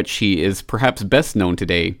pamphlet for which he is perhaps best known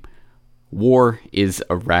today, War is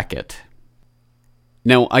a Racket.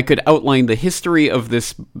 Now, I could outline the history of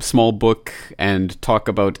this small book and talk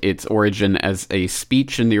about its origin as a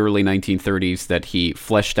speech in the early 1930s that he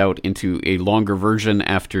fleshed out into a longer version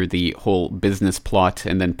after the whole business plot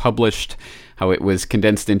and then published, how it was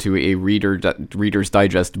condensed into a Reader's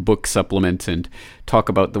Digest book supplement, and talk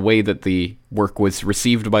about the way that the work was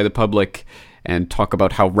received by the public, and talk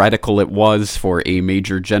about how radical it was for a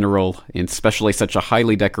major general, and especially such a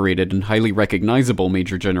highly decorated and highly recognizable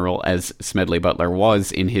major general as Smedley Butler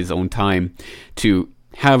was in his own time, to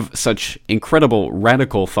have such incredible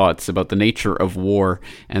radical thoughts about the nature of war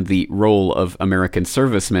and the role of American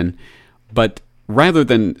servicemen. But rather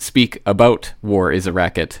than speak about War is a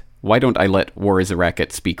Racket, why don't I let War is a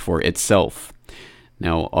Racket speak for itself?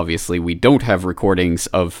 Now, obviously, we don't have recordings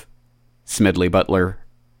of Smedley Butler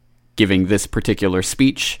giving this particular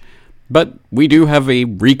speech, but we do have a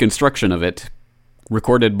reconstruction of it,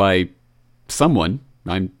 recorded by someone.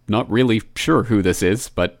 I'm not really sure who this is,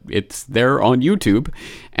 but it's there on YouTube,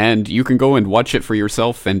 and you can go and watch it for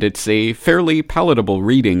yourself, and it's a fairly palatable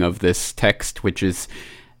reading of this text, which is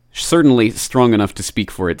certainly strong enough to speak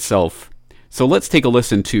for itself. So let's take a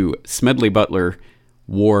listen to Smedley Butler,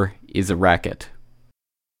 War is a Racket.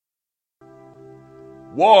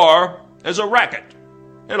 War is a racket.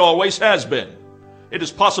 It always has been. It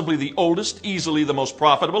is possibly the oldest, easily the most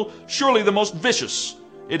profitable, surely the most vicious.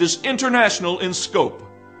 It is international in scope.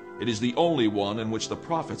 It is the only one in which the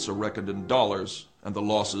profits are reckoned in dollars and the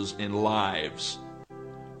losses in lives.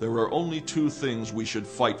 There are only two things we should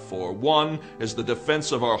fight for. One is the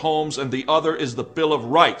defense of our homes, and the other is the Bill of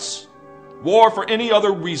Rights. War for any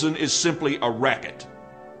other reason is simply a racket.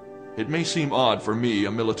 It may seem odd for me,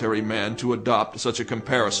 a military man, to adopt such a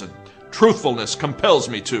comparison. Truthfulness compels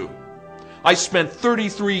me to. I spent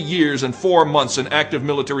 33 years and 4 months in active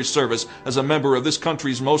military service as a member of this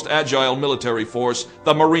country's most agile military force,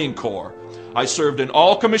 the Marine Corps. I served in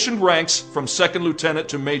all commissioned ranks from second lieutenant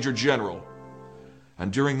to major general.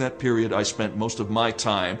 And during that period, I spent most of my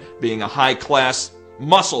time being a high-class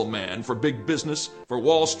muscle man for big business, for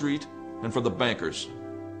Wall Street, and for the bankers.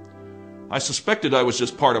 I suspected I was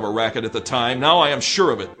just part of a racket at the time. Now I am sure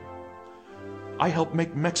of it. I helped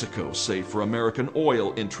make Mexico safe for American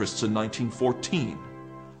oil interests in 1914.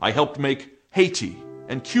 I helped make Haiti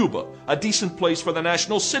and Cuba a decent place for the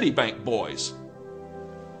National Citibank boys.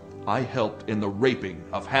 I helped in the raping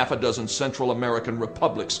of half a dozen Central American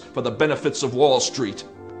republics for the benefits of Wall Street.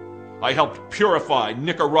 I helped purify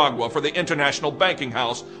Nicaragua for the International Banking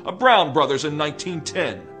House of Brown Brothers in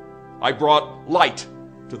 1910. I brought light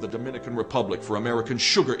to the Dominican Republic for American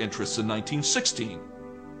sugar interests in 1916.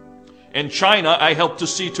 In China, I helped to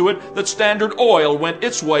see to it that Standard Oil went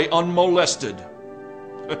its way unmolested.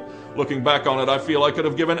 Looking back on it, I feel I could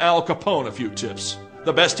have given Al Capone a few tips.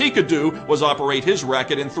 The best he could do was operate his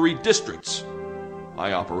racket in 3 districts.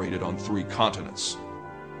 I operated on 3 continents.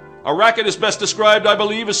 A racket is best described, I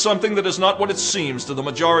believe, as something that is not what it seems to the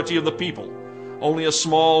majority of the people. Only a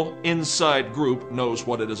small, inside group knows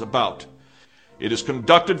what it is about. It is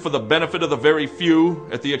conducted for the benefit of the very few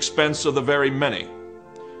at the expense of the very many.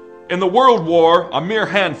 In the World War, a mere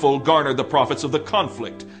handful garnered the profits of the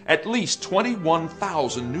conflict. At least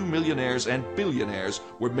 21,000 new millionaires and billionaires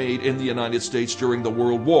were made in the United States during the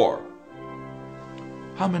World War.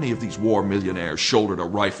 How many of these war millionaires shouldered a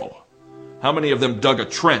rifle? How many of them dug a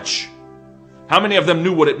trench? How many of them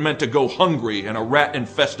knew what it meant to go hungry in a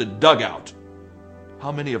rat-infested dugout?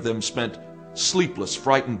 How many of them spent sleepless,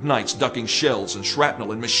 frightened nights ducking shells and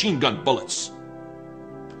shrapnel and machine gun bullets?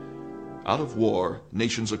 Out of war,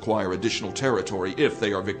 nations acquire additional territory if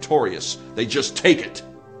they are victorious. They just take it.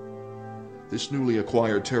 This newly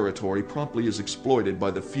acquired territory promptly is exploited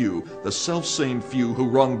by the few, the self-same few who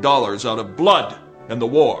wrung dollars out of blood in the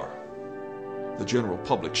war. The general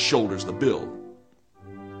public shoulders the bill.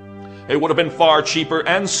 It would have been far cheaper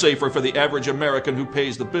and safer for the average American who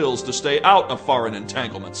pays the bills to stay out of foreign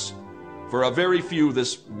entanglements. For a very few,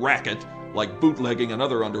 this racket, like bootlegging and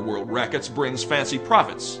other underworld rackets, brings fancy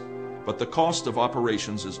profits. But the cost of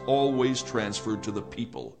operations is always transferred to the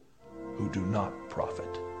people who do not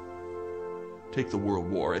profit. Take the World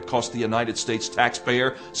War. It cost the United States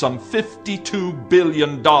taxpayer some $52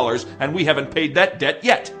 billion, and we haven't paid that debt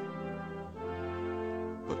yet.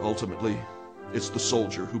 But ultimately, it's the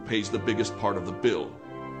soldier who pays the biggest part of the bill.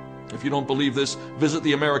 If you don't believe this, visit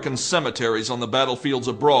the American cemeteries on the battlefields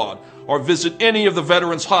abroad, or visit any of the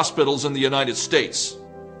veterans' hospitals in the United States.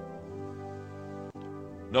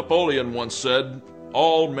 Napoleon once said,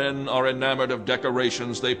 "All men are enamored of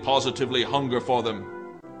decorations, they positively hunger for them."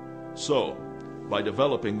 So, by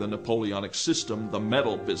developing the Napoleonic system, the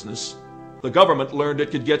medal business, the government learned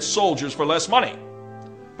it could get soldiers for less money,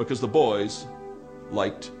 because the boys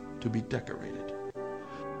liked to be decorated.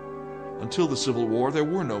 Until the Civil War, there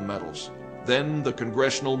were no medals. Then the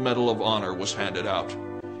Congressional Medal of Honor was handed out.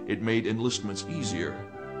 It made enlistments easier.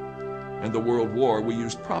 In the World War, we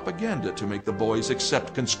used propaganda to make the boys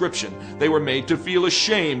accept conscription. They were made to feel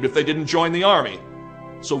ashamed if they didn't join the army.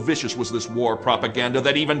 So vicious was this war propaganda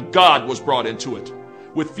that even God was brought into it.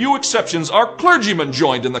 With few exceptions, our clergymen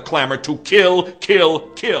joined in the clamor to kill, kill,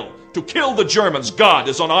 kill. To kill the Germans. God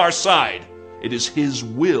is on our side. It is His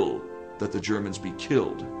will that the Germans be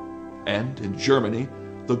killed. And in Germany,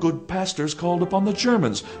 the good pastors called upon the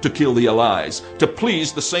Germans to kill the Allies, to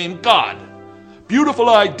please the same God. Beautiful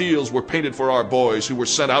ideals were painted for our boys who were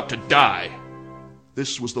sent out to die.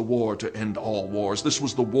 This was the war to end all wars. This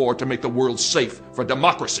was the war to make the world safe for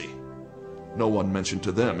democracy. No one mentioned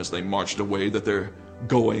to them as they marched away that their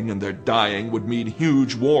going and their dying would mean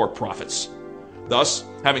huge war profits. Thus,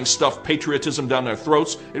 having stuffed patriotism down their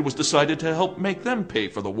throats, it was decided to help make them pay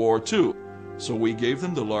for the war too. So we gave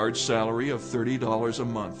them the large salary of $30 a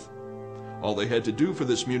month. All they had to do for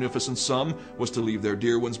this munificent sum was to leave their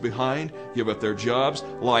dear ones behind, give up their jobs,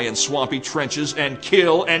 lie in swampy trenches, and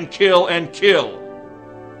kill and kill and kill.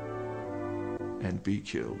 And be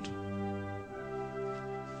killed.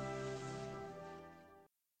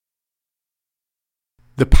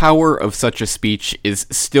 The power of such a speech is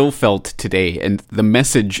still felt today, and the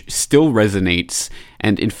message still resonates,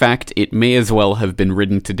 and in fact, it may as well have been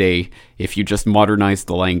written today if you just modernize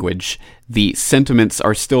the language. The sentiments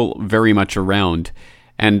are still very much around,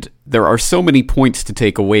 and there are so many points to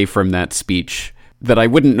take away from that speech that I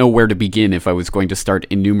wouldn't know where to begin if I was going to start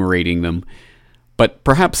enumerating them. But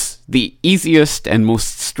perhaps the easiest and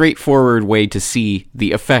most straightforward way to see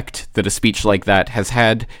the effect that a speech like that has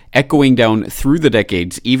had, echoing down through the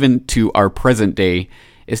decades, even to our present day,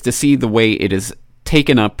 is to see the way it is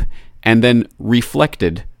taken up and then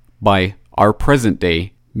reflected by our present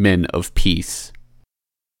day men of peace.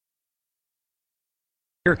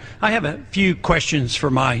 I have a few questions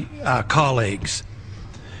for my colleagues.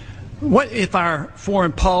 What if our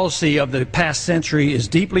foreign policy of the past century is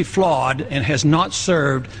deeply flawed and has not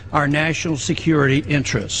served our national security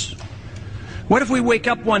interests? What if we wake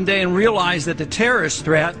up one day and realize that the terrorist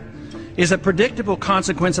threat is a predictable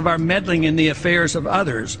consequence of our meddling in the affairs of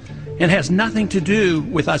others and has nothing to do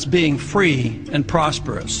with us being free and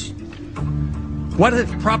prosperous? What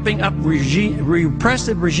if propping up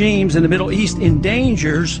repressive regimes in the Middle East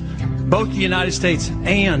endangers both the United States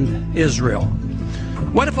and Israel?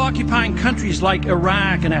 What if occupying countries like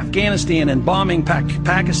Iraq and Afghanistan and bombing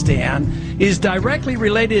Pakistan is directly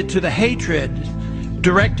related to the hatred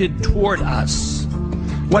directed toward us?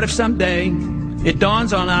 What if someday it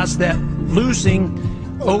dawns on us that losing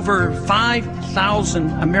over 5,000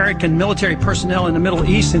 American military personnel in the Middle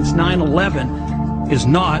East since 9/11 is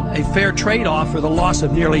not a fair trade-off for the loss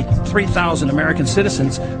of nearly 3,000 American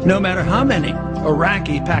citizens, no matter how many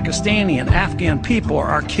Iraqi, Pakistani, and Afghan people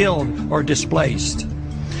are killed or displaced?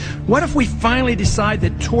 What if we finally decide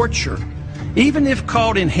that torture, even if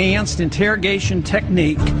called enhanced interrogation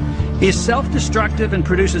technique, is self-destructive and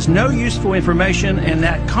produces no useful information, and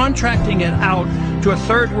that contracting it out to a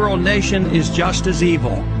third world nation is just as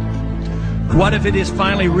evil? What if it is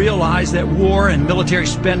finally realized that war and military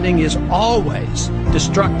spending is always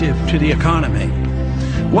destructive to the economy?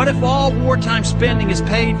 What if all wartime spending is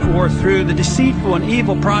paid for through the deceitful and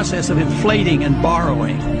evil process of inflating and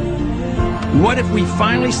borrowing? What if we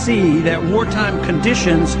finally see that wartime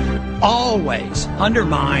conditions always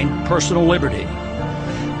undermine personal liberty?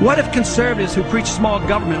 What if conservatives who preach small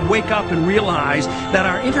government wake up and realize that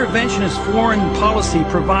our interventionist foreign policy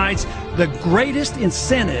provides the greatest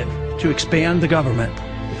incentive to expand the government?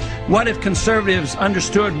 What if conservatives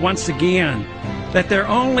understood once again that their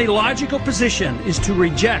only logical position is to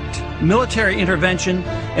reject military intervention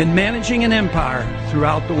and managing an empire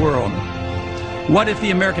throughout the world? What if the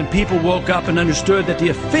American people woke up and understood that the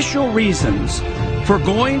official reasons for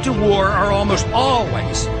going to war are almost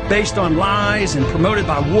always based on lies and promoted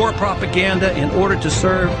by war propaganda in order to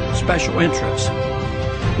serve special interests?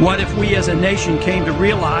 What if we as a nation came to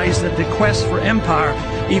realize that the quest for empire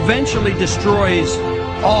eventually destroys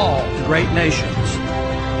all great nations?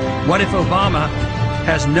 What if Obama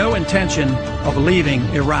has no intention of leaving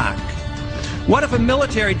Iraq? What if a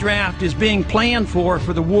military draft is being planned for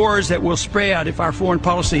the wars that will spread if our foreign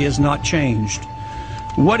policy is not changed?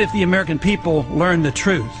 What if the American people learn the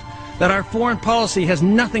truth, that our foreign policy has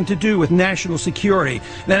nothing to do with national security,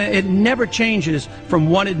 that it never changes from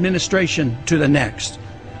one administration to the next?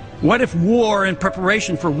 What if war and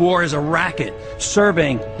preparation for war is a racket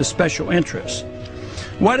serving the special interests?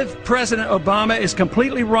 What if President Obama is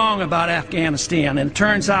completely wrong about Afghanistan and it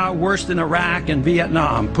turns out worse than Iraq and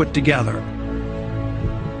Vietnam put together?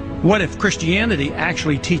 What if Christianity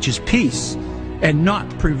actually teaches peace and not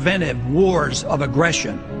preventive wars of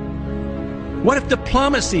aggression? What if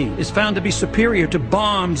diplomacy is found to be superior to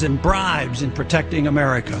bombs and bribes in protecting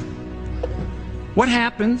America? What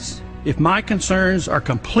happens if my concerns are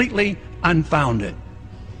completely unfounded?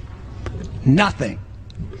 Nothing.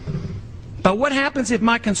 But what happens if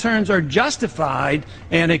my concerns are justified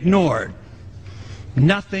and ignored?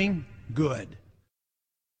 Nothing good.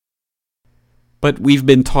 But we've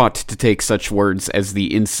been taught to take such words as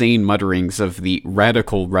the insane mutterings of the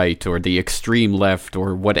radical right or the extreme left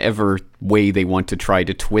or whatever way they want to try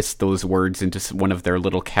to twist those words into one of their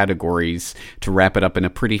little categories to wrap it up in a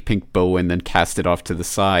pretty pink bow and then cast it off to the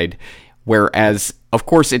side. Whereas, of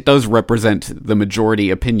course, it does represent the majority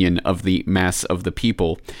opinion of the mass of the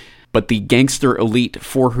people. But the gangster elite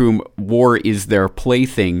for whom war is their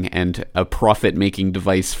plaything and a profit-making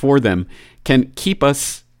device for them can keep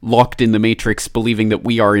us locked in the matrix, believing that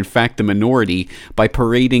we are in fact the minority by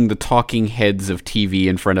parading the talking heads of TV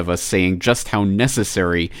in front of us, saying just how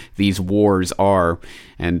necessary these wars are.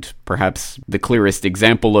 And perhaps the clearest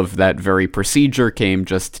example of that very procedure came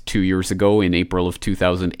just 2 years ago in April of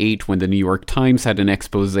 2008 when the New York Times had an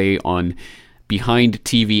expose on behind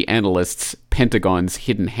TV analysts' Pentagon's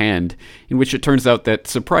hidden hand, in which it turns out that,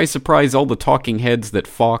 surprise, surprise, all the talking heads that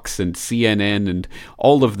Fox and CNN and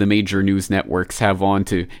all of the major news networks have on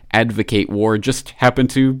to advocate war just happen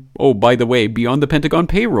to, oh, by the way, be on the Pentagon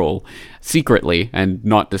payroll, secretly and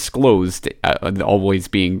not disclosed, always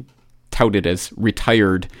being touted as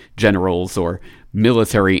retired generals or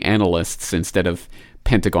military analysts instead of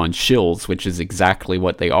Pentagon shills, which is exactly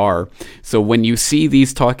what they are. So when you see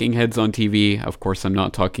these talking heads on TV, of course I'm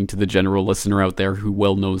not talking to the general listener out there who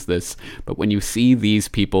well knows this, but when you see these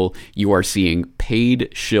people, you are seeing paid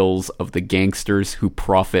shills of the gangsters who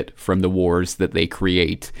profit from the wars that they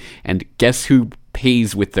create. And guess who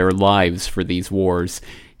pays with their lives for these wars?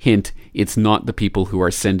 Hint, it's not the people who are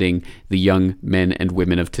sending the young men and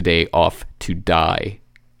women of today off to die.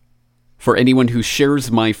 For anyone who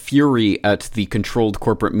shares my fury at the controlled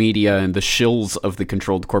corporate media and the shills of the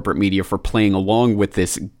controlled corporate media for playing along with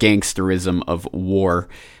this gangsterism of war,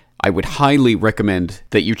 I would highly recommend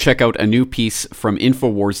that you check out a new piece from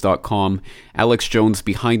Infowars.com, Alex Jones'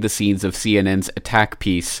 behind the scenes of CNN's attack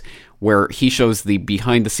piece, where he shows the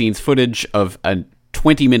behind the scenes footage of a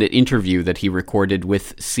 20-minute interview that he recorded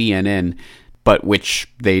with CNN, but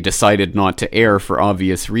which they decided not to air for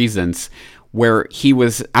obvious reasons, where he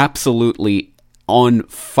was absolutely on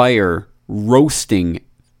fire roasting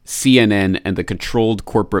CNN and the controlled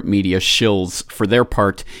corporate media shills for their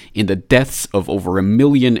part in the deaths of over 1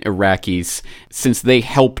 million Iraqis since they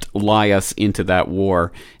helped lie us into that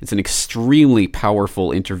war. It's an extremely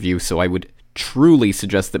powerful interview, so I would truly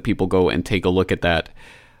suggest that people go and take a look at that.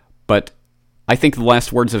 But I think the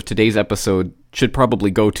last words of today's episode should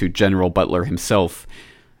probably go to General Butler himself.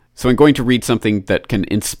 So I'm going to read something that can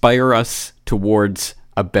inspire us towards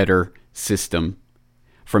a better system.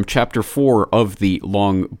 From Chapter 4 of the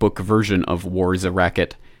long book version of War is a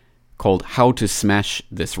Racket, called How to Smash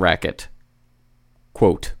This Racket.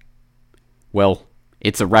 Quote, "Well,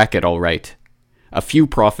 it's a racket all right. A few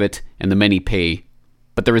profit and the many pay,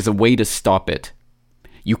 but there is a way to stop it.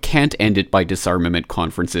 You can't end it by disarmament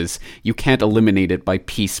conferences. You can't eliminate it by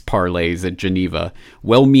peace parleys at Geneva.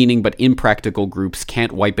 Well-meaning but impractical groups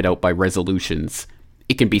can't wipe it out by resolutions.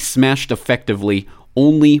 It can be smashed effectively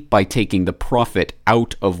only by taking the profit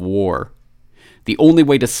out of war. The only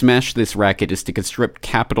way to smash this racket is to conscript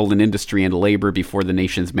capital and industry and labor before the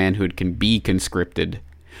nation's manhood can be conscripted.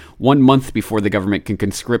 1 month before the government can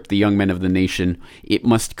conscript the young men of the nation, it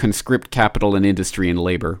must conscript capital and industry and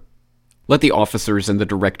labor. Let the officers and the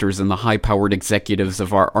directors and the high-powered executives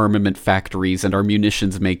of our armament factories and our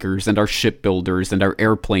munitions makers and our shipbuilders and our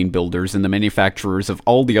airplane builders and the manufacturers of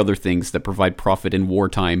all the other things that provide profit in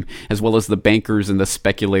wartime, as well as the bankers and the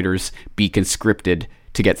speculators, be conscripted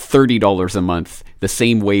to get $30 a month, the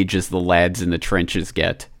same wage as the lads in the trenches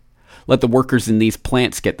get. Let the workers in these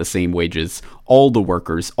plants get the same wages. All the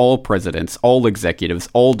workers, all presidents, all executives,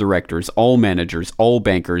 all directors, all managers, all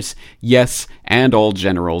bankers, yes, and all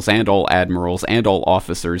generals, and all admirals, and all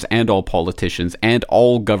officers, and all politicians, and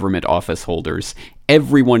all government office holders.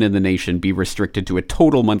 Everyone in the nation be restricted to a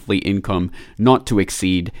total monthly income not to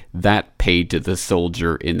exceed that paid to the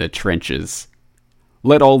soldier in the trenches.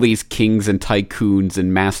 Let all these kings and tycoons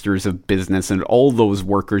and masters of business and all those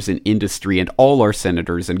workers in industry and all our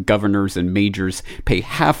senators and governors and majors pay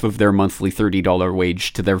half of their monthly $30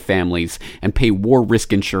 wage to their families and pay war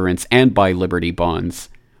risk insurance and buy Liberty bonds.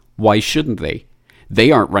 Why shouldn't they? They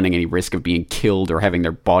aren't running any risk of being killed or having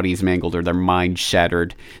their bodies mangled or their minds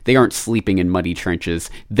shattered. They aren't sleeping in muddy trenches.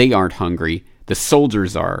 They aren't hungry. The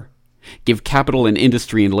soldiers are. Give capital and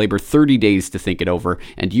industry and labor 30 days to think it over,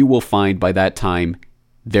 and you will find by that time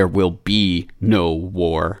there will be no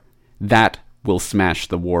war. That will smash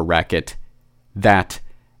the war racket. That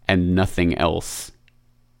and nothing else."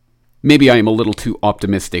 Maybe I am a little too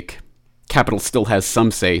optimistic. Capital still has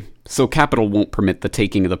some say, so capital won't permit the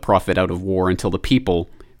taking of the profit out of war until the people,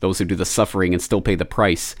 those who do the suffering and still pay the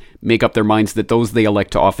price, make up their minds that those they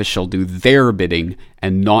elect to office shall do their bidding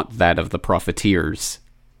and not that of the profiteers.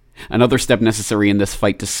 Another step necessary in this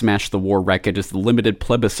fight to smash the war racket is the limited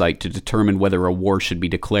plebiscite to determine whether a war should be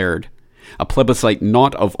declared. A plebiscite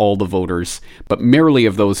not of all the voters, but merely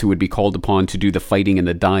of those who would be called upon to do the fighting and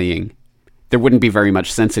the dying. There wouldn't be very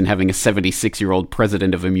much sense in having a 76-year-old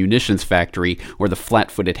president of a munitions factory, or the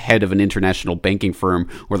flat-footed head of an international banking firm,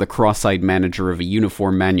 or the cross-eyed manager of a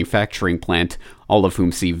uniform manufacturing plant, all of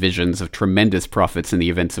whom see visions of tremendous profits in the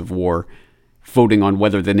events of war, voting on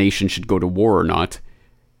whether the nation should go to war or not.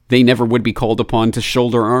 They never would be called upon to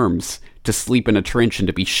shoulder arms, to sleep in a trench and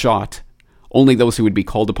to be shot. Only those who would be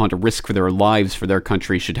called upon to risk for their lives for their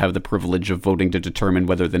country should have the privilege of voting to determine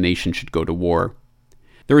whether the nation should go to war.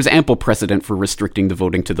 There is ample precedent for restricting the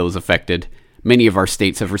voting to those affected. Many of our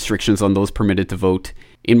states have restrictions on those permitted to vote.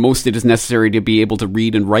 In most, it is necessary to be able to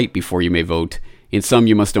read and write before you may vote. In some,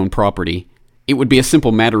 you must own property. It would be a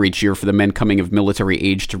simple matter each year for the men coming of military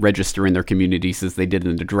age to register in their communities as they did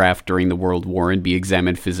in the draft during the World War and be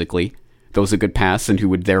examined physically. Those who could pass and who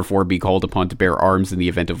would therefore be called upon to bear arms in the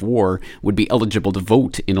event of war would be eligible to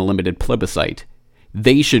vote in a limited plebiscite.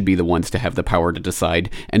 They should be the ones to have the power to decide,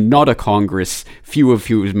 and not a Congress, few of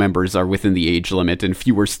whose members are within the age limit, and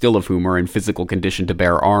fewer still of whom are in physical condition to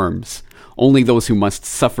bear arms. Only those who must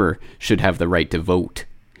suffer should have the right to vote.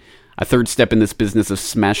 A third step in this business of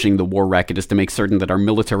smashing the war racket is to make certain that our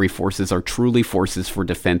military forces are truly forces for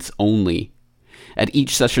defense only. At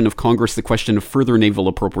each session of Congress, the question of further naval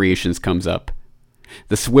appropriations comes up.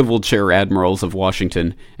 The swivel chair admirals of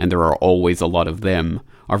Washington, and there are always a lot of them,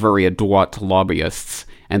 are very adroit lobbyists,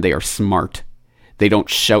 and they are smart. They don't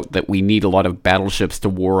shout that we need a lot of battleships to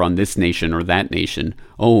war on this nation or that nation.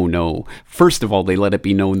 Oh no. First of all, they let it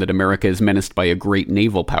be known that America is menaced by a great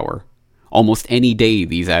naval power. Almost any day,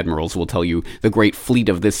 these admirals will tell you, the great fleet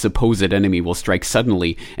of this supposed enemy will strike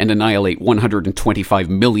suddenly and annihilate 125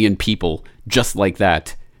 million people, just like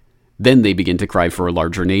that. Then they begin to cry for a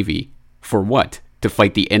larger navy. For what? To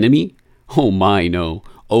fight the enemy? Oh my, no.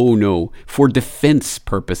 Oh no. For defense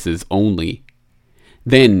purposes only.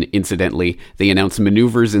 Then, incidentally, they announce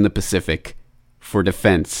maneuvers in the Pacific. For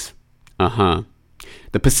defense.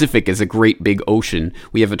 The Pacific is a great big ocean.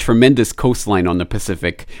 We have a tremendous coastline on the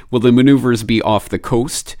Pacific. Will the maneuvers be off the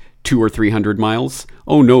coast? 200 or 300 miles?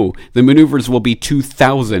 Oh no, the maneuvers will be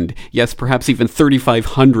 2,000, yes, perhaps even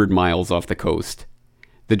 3,500 miles off the coast.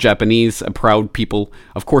 The Japanese, a proud people,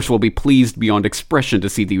 of course will be pleased beyond expression to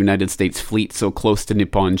see the United States fleet so close to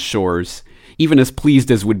Nippon's shores. Even as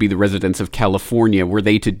pleased as would be the residents of California were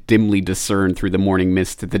they to dimly discern through the morning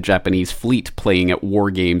mist the Japanese fleet playing at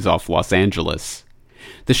war games off Los Angeles.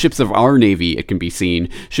 The ships of our Navy, it can be seen,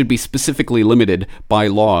 should be specifically limited by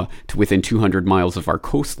law to within 200 miles of our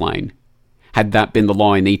coastline. Had that been the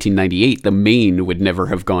law in 1898, the Maine would never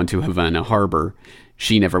have gone to Havana Harbor.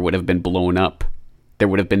 She never would have been blown up. There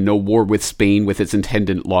would have been no war with Spain with its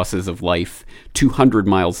attendant losses of life. 200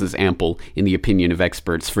 miles is ample, in the opinion of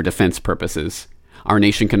experts, for defense purposes. Our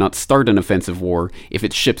nation cannot start an offensive war if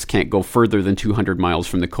its ships can't go further than 200 miles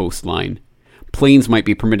from the coastline. Planes might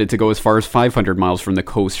be permitted to go as far as 500 miles from the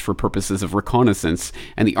coast for purposes of reconnaissance,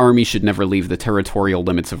 and the Army should never leave the territorial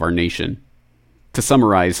limits of our nation. To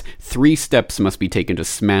summarize, 3 steps must be taken to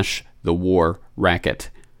smash the war racket.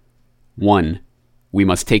 1. We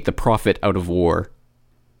must take the profit out of war.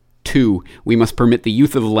 2. We must permit the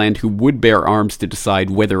youth of the land who would bear arms to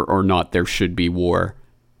decide whether or not there should be war.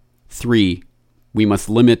 3. We must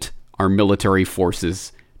limit our military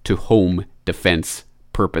forces to home defense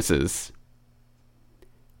purposes.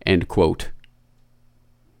 End quote.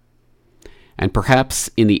 And perhaps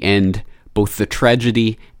in the end, both the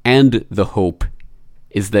tragedy and the hope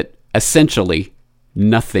is that essentially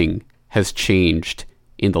nothing has changed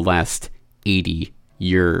in the last 80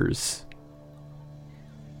 years.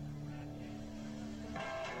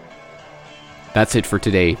 That's it for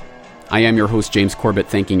today. I am your host, James Corbett,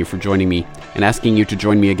 thanking you for joining me and asking you to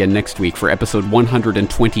join me again next week for episode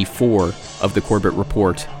 124 of the Corbett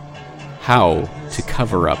Report. How to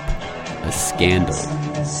cover up a scandal.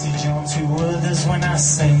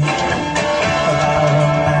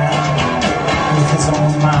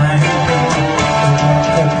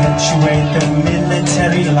 Perpetuate the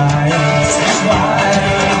military lies. Why?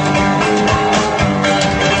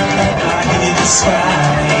 I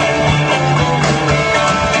describe.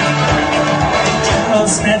 General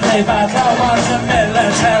Smedley Butler was a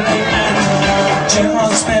military man.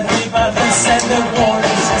 General Smedley Butler said the war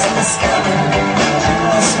is just a scam.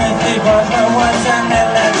 General Smedley Butler was a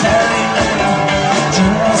military man.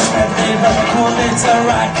 General Smedley Butler called it a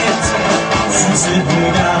racket since it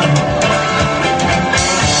began.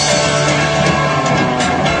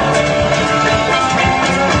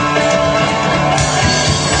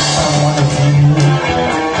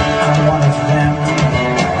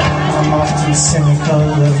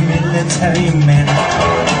 Cynical of military men.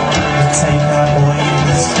 They take our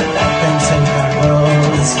boys, then take our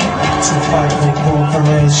girls to fight for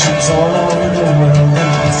corporations all over the world.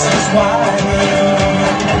 And this is why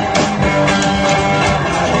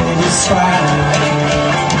it is right.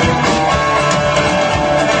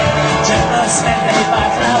 General Smedley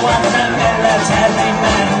Butler was a military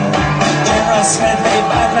man. General Smedley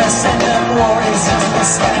Butler said the war is just a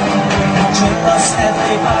scam. General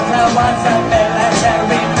Smedley Butler was a military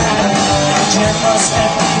man. General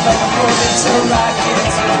Smedley Butler put it to racket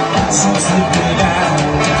since the beginning.